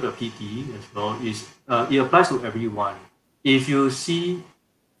restricted to PT as well. It applies to everyone. If you see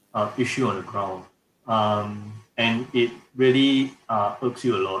issue on the ground, and it really irks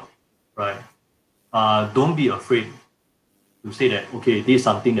you a lot, right? Don't be afraid to say that, okay, this is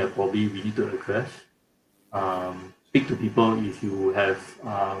something that probably we need to address. Speak to people if you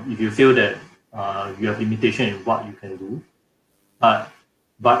feel that you have limitation in what you can do. But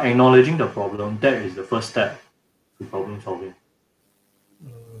by acknowledging the problem, that is the first step to problem solving.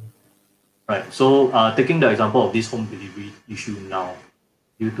 Right. So taking the example of this home delivery issue now,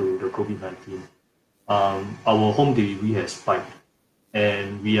 due to the COVID-19, our home delivery has spiked,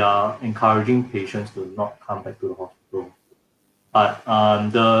 and we are encouraging patients to not come back to the hospital. But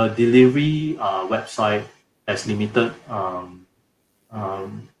the delivery website has limited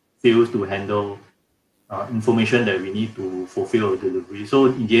fields to handle information that we need to fulfill a delivery. So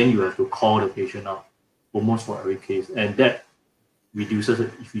in the end, you have to call the patient up almost for every case, and that reduces the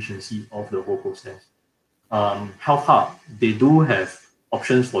efficiency of the whole process. Health Hub, they do have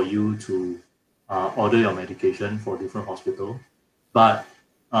options for you to order your medication for different hospitals, but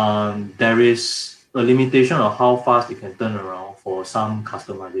there is a limitation of how fast it can turn around for some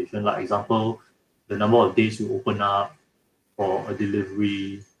customization. Like example, the number of days you open up for a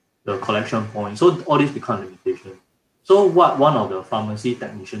delivery, the collection point. So all this become limitation. So what one of the pharmacy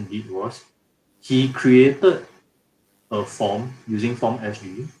technician did was he created a form using Form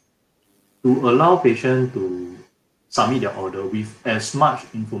SG to allow patients to submit their order with as much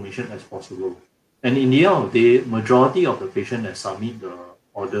information as possible. And in the end of the day, majority of the patients that submit the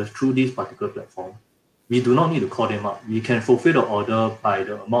orders through this particular platform, we do not need to call them up. We can fulfill the order by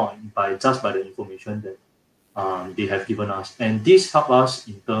the amount, by the information that they have given us. And this helps us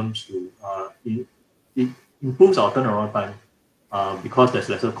in terms to, it improves our turnaround time because there's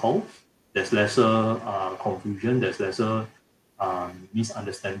lesser calls, there's lesser confusion, there's lesser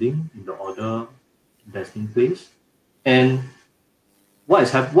misunderstanding in the order that's in place. And what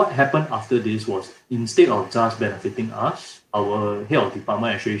happened after this was, instead of just benefiting us, our head of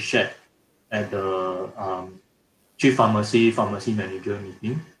department actually shared at the chief pharmacy manager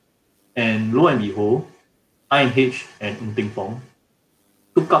meeting. And lo and behold, INH and Ng Teng Fong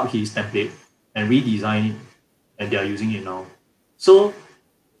took up his template and redesigned it, and they are using it now. So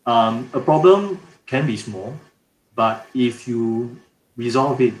a problem can be small, but if you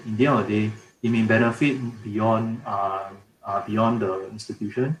resolve it, in the end of the day, it may benefit beyond beyond the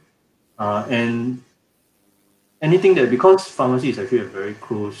institution. And anything that, because pharmacy is actually a very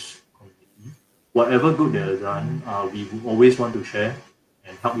close community, whatever good that is done, we always want to share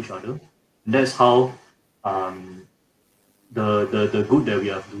and help each other. And that's how the good that we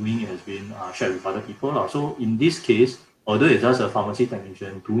are doing has been shared with other people. So in this case, although it's just a pharmacy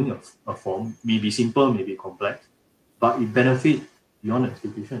technician doing a form, may be simple, may be complex, but it benefits beyond the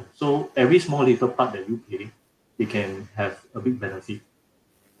institution. So every small little part that you pay, it can have a big benefit.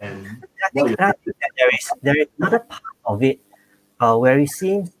 And I think that there is another part of it where it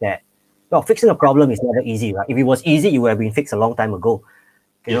seems that, well, fixing a problem is never easy, right? If it was easy, it would have been fixed a long time ago.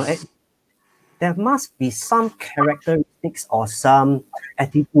 You know, there must be some characteristics or some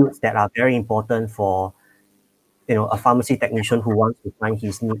attitudes that are very important for, you know, a pharmacy technician who wants to find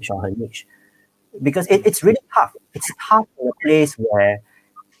his niche or her niche, because it's really tough. It's tough in a place where,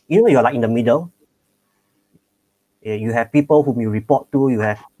 you know, you're like in the middle. You have people whom you report to. You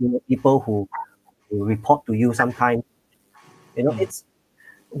have, you know, people who report to you sometimes. You know, it's,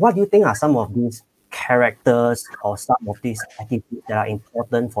 what do you think are some of these characters or some of these attitudes that are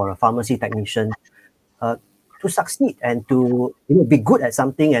important for a pharmacy technician to succeed and to, you know, be good at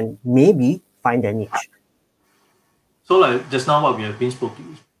something and maybe find their niche? So like just now what we have been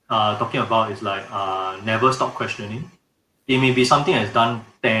talking about is like never stop questioning. It may be something that's done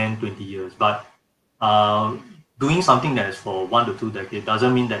 10, 20 years, but doing something that is for 1 to 2 decades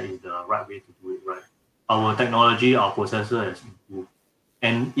doesn't mean that is the right way to do it, right? Our technology, our processor has improved.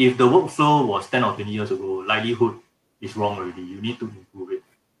 And if the workflow was 10 or 20 years ago, likelihood is wrong already. You need to improve it.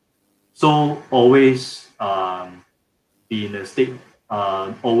 So always be in a state,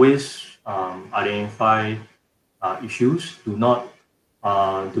 always identify issues. Do not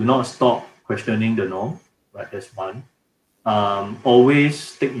stop questioning the norm, right? That's one.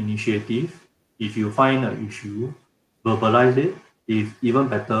 Always take initiative. If you find an issue, verbalize it. If even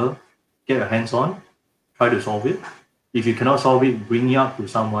better, get your hands on, try to solve it. If you cannot solve it, bring it up to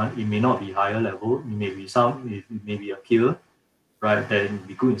someone. It may not be higher level. It may be a peer, right? Then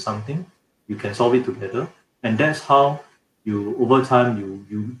be good in something. You can solve it together, and that's how you, over time,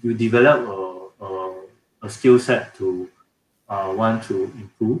 you develop a skill set to want to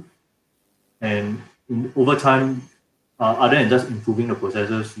improve, and over time, other than just improving the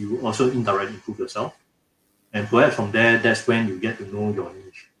processes, you also indirectly improve yourself, and perhaps from there, that's when you get to know your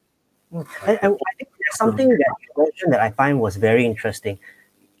niche. And I think there's something that you mentioned that I find was very interesting.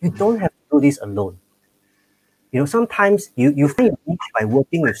 You don't have to do this alone. You know, sometimes you find your niche by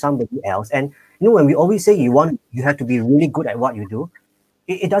working with somebody else. And you know, when we always say you have to be really good at what you do,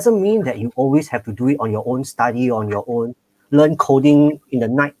 it doesn't mean that you always have to do it on your own, study on your own, learn coding in the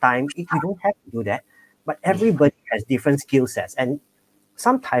night time. You don't have to do that. But everybody has different skill sets, and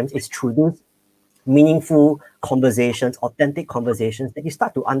sometimes it's through those meaningful conversations, authentic conversations, that you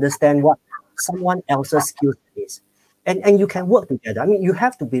start to understand what someone else's skill set is. And you can work together. I mean, you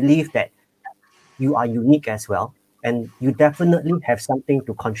have to believe that you are unique as well, and you definitely have something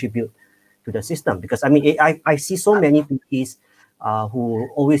to contribute to the system. Because I mean, I see so many PTs who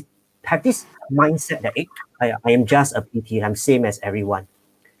always have this mindset that I am just a PT, I'm same as everyone.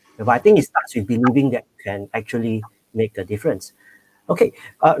 But I think it starts with believing that you can actually make a difference. Okay,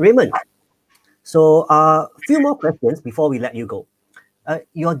 Raymond, so a few more questions before we let you go.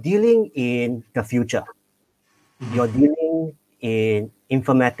 You're dealing in the future. You're dealing in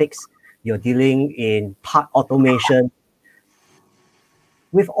informatics. You're dealing in part automation.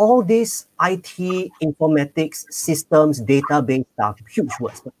 With all these IT, informatics, systems, database stuff, huge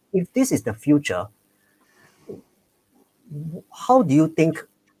words. But if this is the future, how do you think,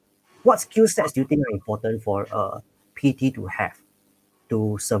 what skill sets do you think are important for a PT to have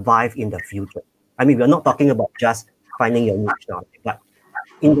to survive in the future? I mean, we're not talking about just finding your niche now, but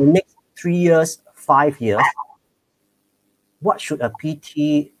in the next 3 years, 5 years, what does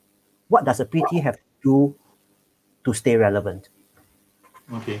a PT have to do to stay relevant?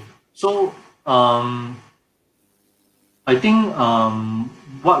 Okay, so I think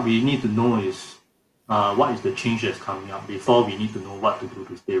what we need to know is what is the change that's coming up before we need to know what to do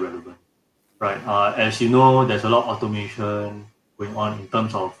to stay relevant, right? As you know, there's a lot of automation going on in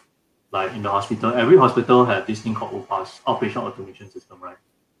terms of, like in the hospital. Every hospital has this thing called OPAS, outpatient automation system, right?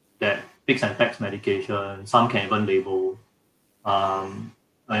 That picks and packs medication. Some can even label,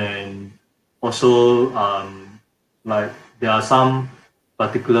 and also like there are some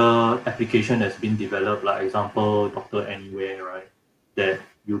particular application that's been developed, like example, Doctor Anywhere, right? That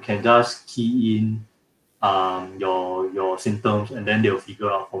you can just key in your symptoms, and then they'll figure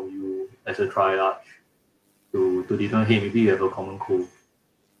out for you as a triage to determine, hey, maybe you have a common cold,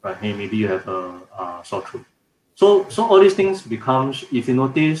 right? Hey, maybe you have a sore throat. So all these things becomes, if you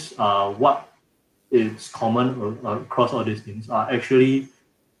notice, what is common across all these things are actually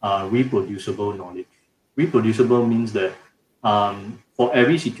reproducible knowledge. Reproducible means that for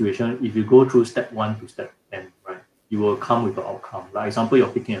every situation, if you go through step 1 to step 10, right, you will come with an outcome. Like example, you're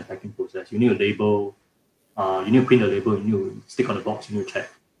picking and packing process. You need a label, you need to print the label, you need to stick on the box, you need to check.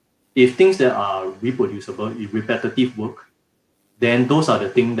 If things that are reproducible, if repetitive work, then those are the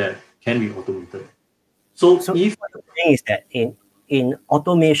things that can be automated. So if what you're saying is that in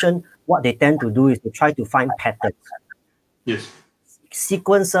automation, what they tend to do is to try to find patterns. Yes.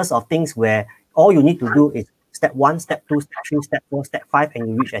 Sequences of things where all you need to do is step 1, step 2, step 3, step 4, step 5, and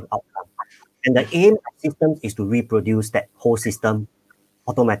you reach an outcome. And the aim of systems is to reproduce that whole system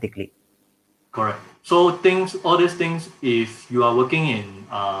automatically. Correct. So all these things, if you are working in,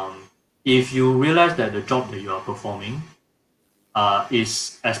 if you realize that the job that you are performing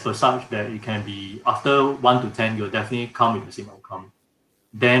is as per such that it can be after 1 to 10, you'll definitely come with the same outcome.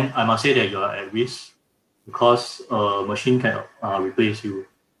 Then I must say that you are at risk because a machine can replace you.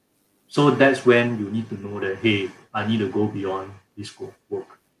 So that's when you need to know that, hey, I need to go beyond this scope of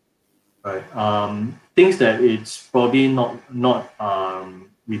work. Right. Things that it's probably not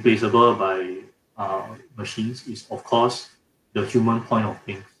replaceable by machines is, of course, the human point of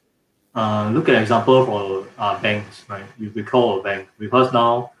things. Look at example for banks, right? We call a bank because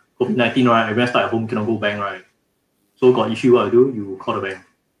now COVID-19, right? Everyone start at home, cannot go bank, right? So got issue, what to do? You call the bank,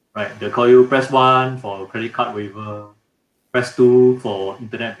 right? They call you, press 1 for credit card waiver, press 2 for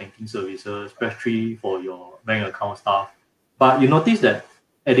internet banking services, press 3 for your bank account stuff. But you notice that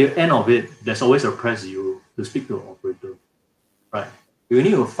at the end of it, there's always a press 0 to speak to an operator, right? You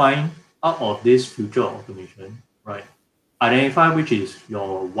need to find out of this future automation, right? Identify which is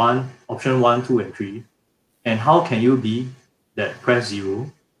your option 1, 2, and 3, and how can you be that press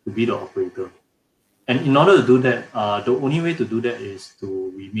 0 to be the operator. And in order to do that, the only way to do that is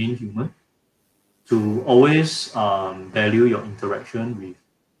to remain human, to always value your interaction with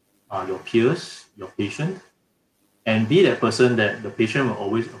your peers, your patient, and be that person that the patient will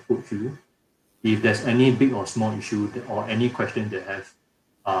always approach you if there's any big or small issue or any question they have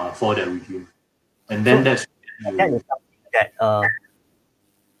for their review. And then that is something that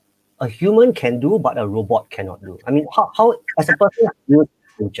a human can do, but a robot cannot do. I mean, how as a person who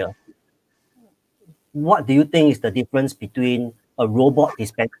future, what do you think is the difference between a robot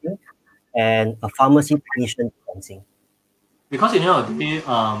dispensing and a pharmacy technician dispensing? Because in the end of the day,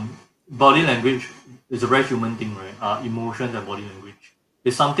 body language is a very human thing, right? Emotions and body language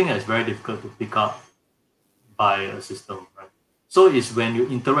is something that's very difficult to pick up by a system, right? So it's when you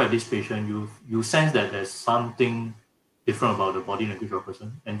interact with this patient, you sense that there's something different about the body language of a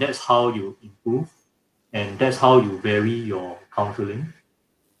person, and that's how you improve, and that's how you vary your counseling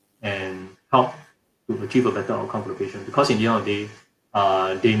and help to achieve a better outcome for the patient. Because in the end of the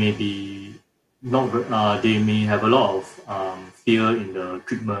day, they may be they may have a lot of fear in the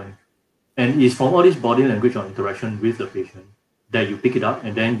treatment, and it's from all this body language or interaction with the patient that you pick it up,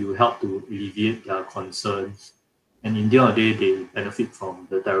 and then you help to alleviate their concerns, and in the end of the day, they benefit from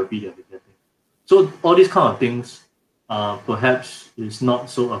the therapy that they're getting. So all these kind of things perhaps is not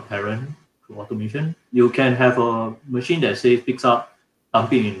so apparent through automation. You can have a machine that says picks up,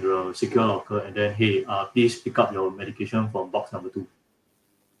 dump it in the secure locker, and then, hey, please pick up your medication from box number 2.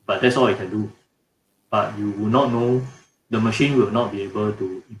 But that's all it can do. But you will not know, the machine will not be able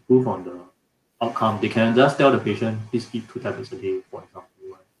to improve on the outcome. They can just tell the patient, please eat 2 tablets a day, for example.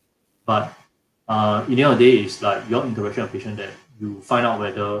 Right? But in the end of the day, it's like your interaction with the patient that you find out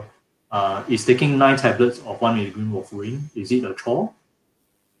whether is taking 9 tablets of 1 milligram warfarin, is it a chore?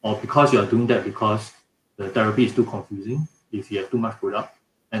 Or because you are doing that because the therapy is too confusing, if you have too much product.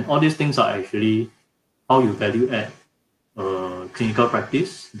 And all these things are actually how you value add clinical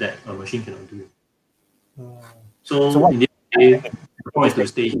practice that a machine cannot do. So in the end, the point is to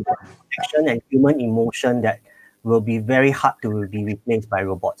stay human. Action and human emotion that will be very hard to be replaced by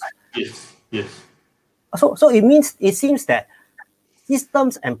robots. Yes, yes. So it seems that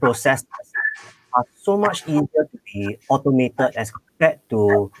systems and processes are so much easier to be automated as compared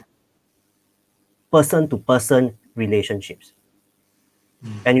to person-to-person relationships.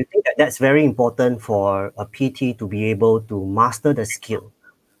 And you think that that's very important for a PT to be able to master the skill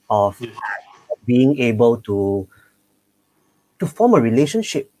of being able to form a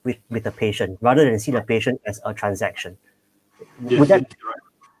relationship with the patient rather than see the patient as a transaction. Yes, Would that yes, right.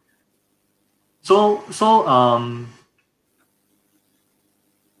 So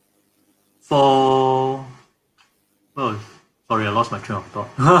for sorry, I lost my train of thought.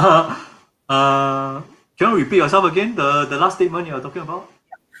 Can you repeat yourself again? The last statement you are talking about?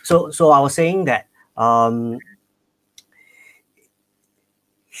 So I was saying that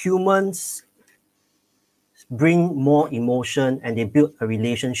humans bring more emotion and they build a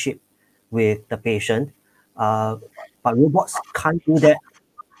relationship with the patient. But robots can't do that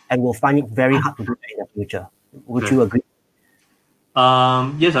and will find it very hard to do that in the future. Would you agree?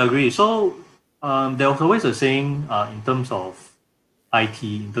 Yes, I agree. So there was always a saying in terms of IT,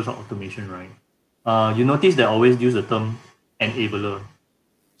 in terms of automation, right? You notice they always use the term enabler.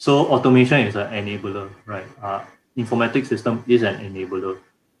 So automation is an enabler, right? Informatics system is an enabler.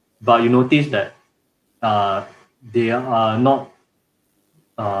 But you notice that they are not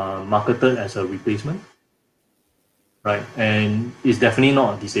marketed as a replacement, right? And it's definitely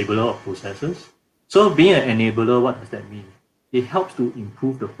not a disabler of processes. So being an enabler, what does that mean? It helps to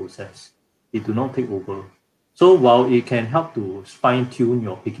improve the process. It do not take over. So while it can help to fine-tune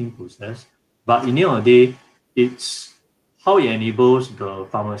your picking process, but in the end of the day, it's how it enables the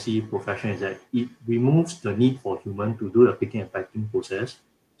pharmacy profession is that it removes the need for human to do the picking and packing process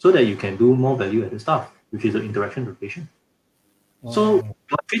so that you can do more value-added stuff, which is the interaction with the patient. So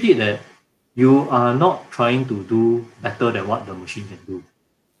you treat it that you are not trying to do better than what the machine can do.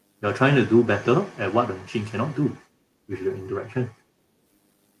 You're trying to do better at what the machine cannot do, which is the interaction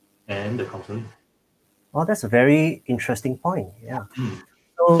and the counseling. Oh, that's a very interesting point. Yeah.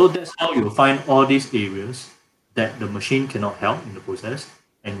 So that's how you find all these areas that the machine cannot help in the process,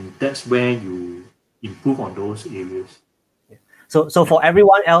 and that's where you improve on those areas. So for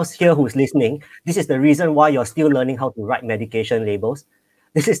everyone else here who's listening, this is the reason why you're still learning how to write medication labels.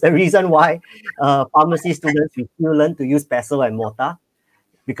 This is the reason why pharmacy students we still learn to use pestle and mortar,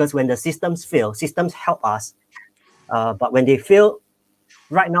 because when the systems fail, systems help us. But when they fail,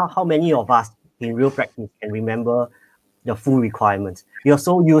 right now, how many of us in real practice can remember the full requirements? You're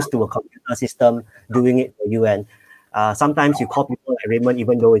so used to a computer system doing it for you, and sometimes you call people like Raymond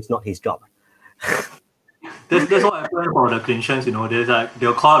even though it's not his job. That's what happened for the clinicians, there's like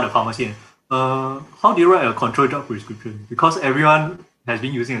they'll call the pharmacy and how do you write a control drug prescription? Because everyone has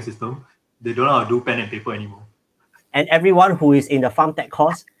been using a system, they don't know how to do pen and paper anymore. And everyone who is in the farm tech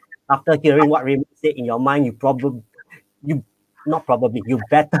course, after hearing what Raymond said, in your mind, you better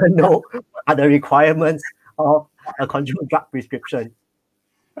know what are the requirements of a controlled drug prescription.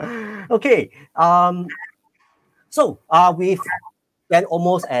 Okay, so we've spent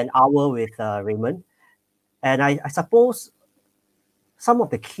almost an hour with Raymond, and I suppose some of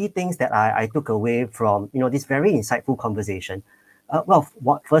the key things that I took away from this very insightful conversation.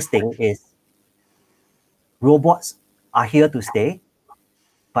 First thing is robots are here to stay,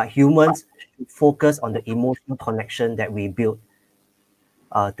 but humans should focus on the emotional connection that we build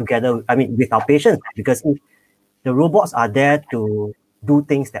together. I mean, with our patients, because if the robots are there to do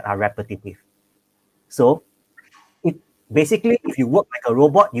things that are repetitive. So, if you work like a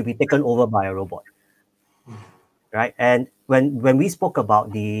robot, you'll be taken over by a robot, right? And when we spoke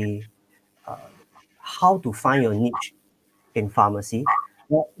about the how to find your niche in pharmacy,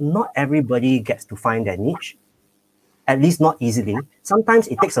 well, not everybody gets to find their niche, at least not easily. Sometimes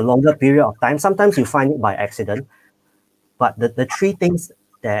it takes a longer period of time. Sometimes you find it by accident. But the three things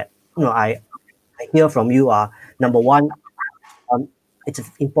that I hear from you are, number one, it's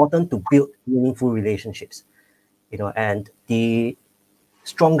important to build meaningful relationships. And the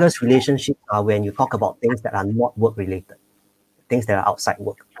strongest relationships are when you talk about things that are not work related, things that are outside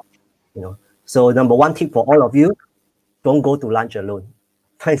work. So number one tip for all of you: don't go to lunch alone.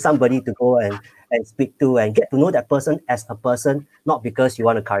 Find somebody to go and speak to and get to know that person as a person, not because you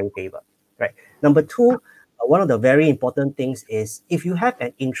want to curry favor, right? Number two, one of the very important things is if you have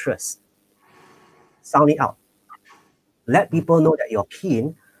an interest, sound it out. Let people know that you're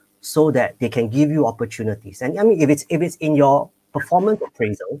keen so that they can give you opportunities. And I mean, if it's in your performance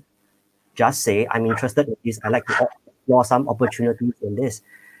appraisal, just say, I'm interested in this. I'd like to explore some opportunities in this.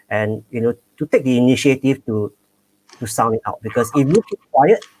 And, to take the initiative to sound it out. Because if you keep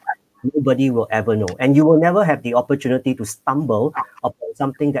quiet, nobody will ever know. And you will never have the opportunity to stumble upon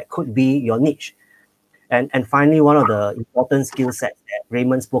something that could be your niche. And finally, one of the important skill sets that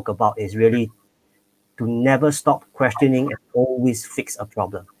Raymond spoke about is really to never stop questioning and always fix a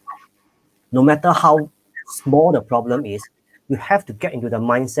problem. No matter how small the problem is, you have to get into the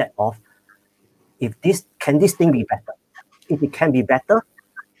mindset of, can this thing be better? If it can be better,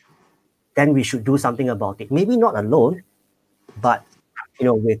 then we should do something about it. Maybe not alone, but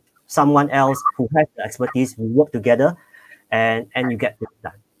with someone else who has the expertise, we work together and you get it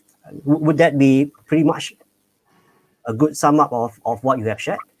done. Would that be pretty much a good sum up of what you have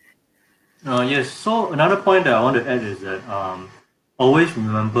shared? Yes. So another point that I want to add is that always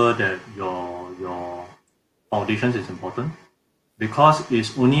remember that your foundations is important, because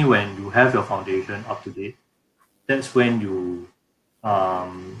it's only when you have your foundation up to date, that's when you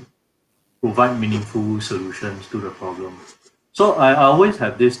provide meaningful solutions to the problem. So I always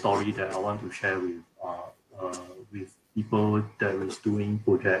have this story that I want to share with people that is doing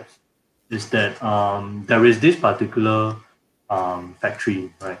projects. Is that there is this particular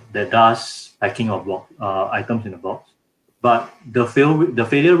factory, right, that does packing of items in a box, but the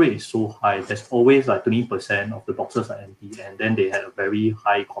failure rate is so high. There's always like 20% of the boxes are empty, and then they had a very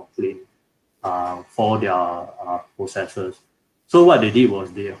high complaint for their processors. So what they did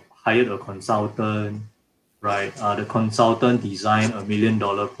was they hired a consultant, right? The consultant designed $1 million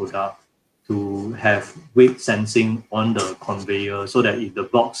product to have weight sensing on the conveyor, so that if the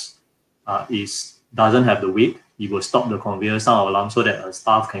box doesn't have the weight, it will stop the conveyor, sound alarm, so that a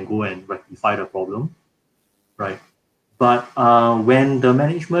staff can go and rectify the problem, right? But when the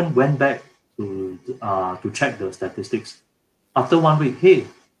management went back to check the statistics, after 1 week, hey,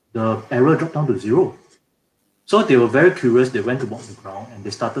 the error dropped down to 0. So they were very curious. They went to walk the ground and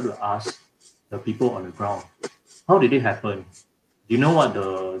they started to ask the people on the ground, how did it happen? Do you know what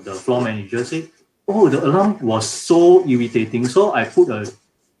the floor manager said? Oh, the alarm was so irritating, so I put a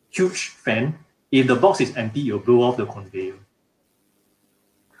huge fan. If the box is empty, you'll blow off the conveyor.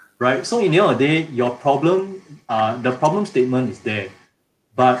 Right? So in the end of the day, your problem, the problem statement is there.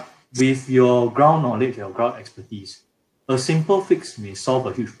 But with your ground knowledge, your ground expertise, a simple fix may solve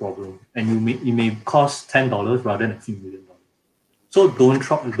a huge problem, and it may cost $10 rather than a few $1 million. So don't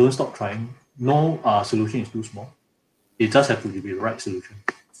stop trying. No solution is too small. It just has to be the right solution.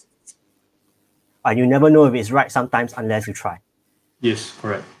 And you never know if it's right sometimes unless you try. Yes,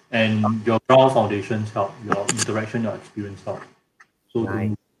 correct. And your ground foundations help, your interaction, your experience help. So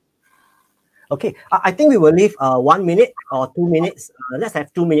nice. Okay, I think we will leave 1 minute or 2 minutes. Let's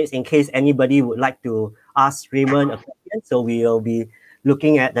have 2 minutes in case anybody would like to ask Raymond a question. So we will be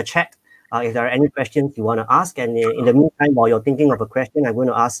looking at the chat if there are any questions you want to ask. And in the meantime, while you're thinking of a question, I'm going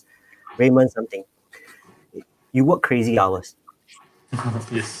to ask Raymond something. You work crazy hours.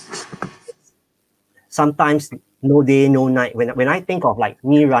 Yes. Sometimes no day, no night. When I think of like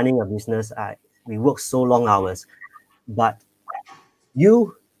me running a business, we work so long hours. But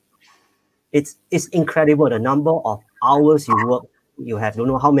it's incredible the number of hours you work. You have don't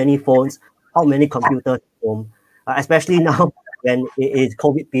know how many phones, how many computers at home. Especially now when it is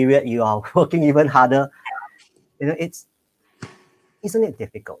COVID period, you are working even harder. Isn't it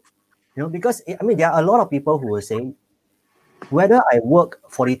difficult? Because there are a lot of people who will say, whether I work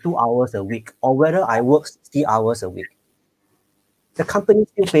 42 hours a week or whether I work 60 hours a week, the company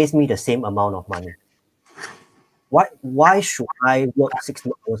still pays me the same amount of money. Why should I work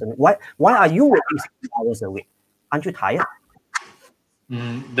 60 hours a week? Why are you working 60 hours a week? Aren't you tired?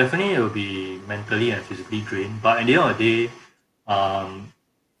 Definitely it will be mentally and physically drained. But at the end of the day,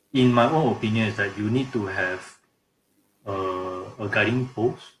 in my own opinion, is that you need to have a guiding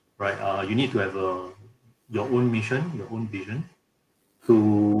post, right? You need to have your own mission, your own vision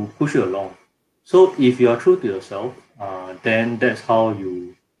to push you along. So if you are true to yourself, then that's how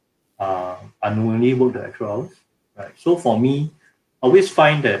you unknowingly work the extra hours, right? So for me, I always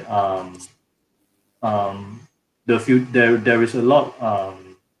find that there is a lot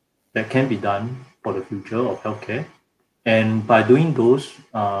that can be done for the future of healthcare, and by doing those,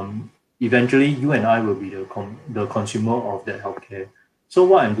 eventually you and I will be the consumer of that healthcare. So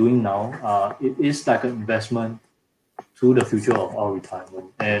what I'm doing now, it is like an investment to the future of our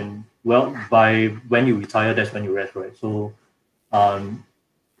retirement. And well, by when you retire, that's when you rest, right? So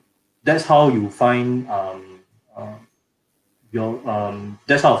that's how you find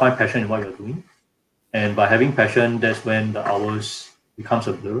that's how I find passion in what you're doing. And by having passion, that's when the hours becomes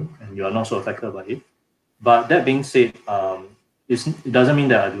a blur and you are not so affected by it. But that being said, it doesn't mean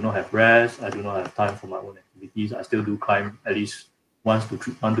that I do not have rest. I do not have time for my own activities. I still do climb at least 1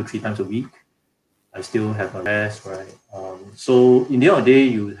 to 3 times a week. I still have a rest, right? So in the end of the day,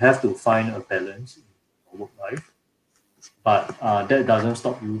 you have to find a balance in your work life. But that doesn't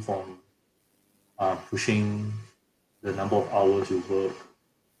stop you from pushing the number of hours you work,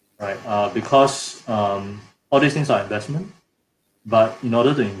 right? Because all these things are investment. But in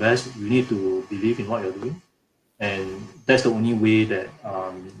order to invest, you need to believe in what you're doing. And that's the only way that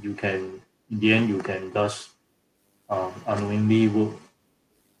you can, in the end, you can just unknowingly work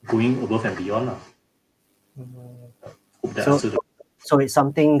going above and beyond. So it's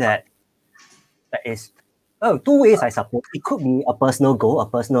something that is two ways, I suppose. It could be a personal goal, a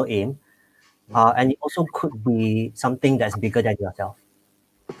personal aim, and it also could be something that's bigger than yourself.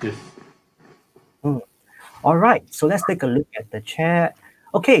 Yes. All right, so let's take a look at the chat.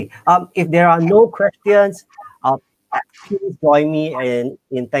 Okay, if there are no questions, please join me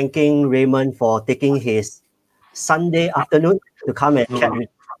in thanking Raymond for taking his Sunday afternoon to come and chat with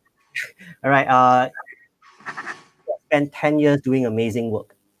you. All right. Spent 10 years doing amazing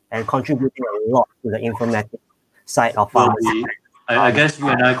work and contributing a lot to the informatics side of Well, pharmacy. I guess you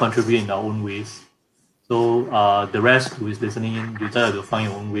and I contribute in our own ways. So the rest who is listening in, you just have to find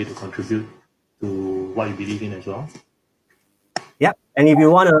your own way to contribute to what you believe in as well. Yeah. And if you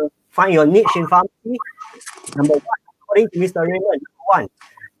want to find your niche in pharmacy, number one, according to Mr. Raymond, number one,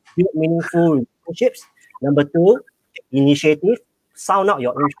 build meaningful relationships. Number two, take initiative, sound out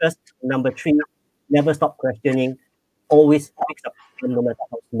your interest. Number three, never stop questioning. Always fix up, no matter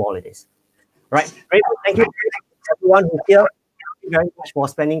how small it is. Right. Raymond, thank you everyone who's here. Thank you very much for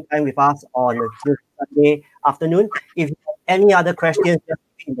spending time with us on this Sunday afternoon. If you have any other questions, just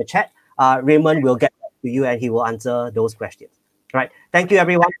put in the chat. Raymond will get back to you and he will answer those questions. Right. Thank you,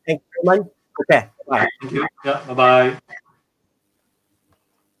 everyone. Thank you, Raymond. Okay. Bye. Thank you. Yeah. Bye bye.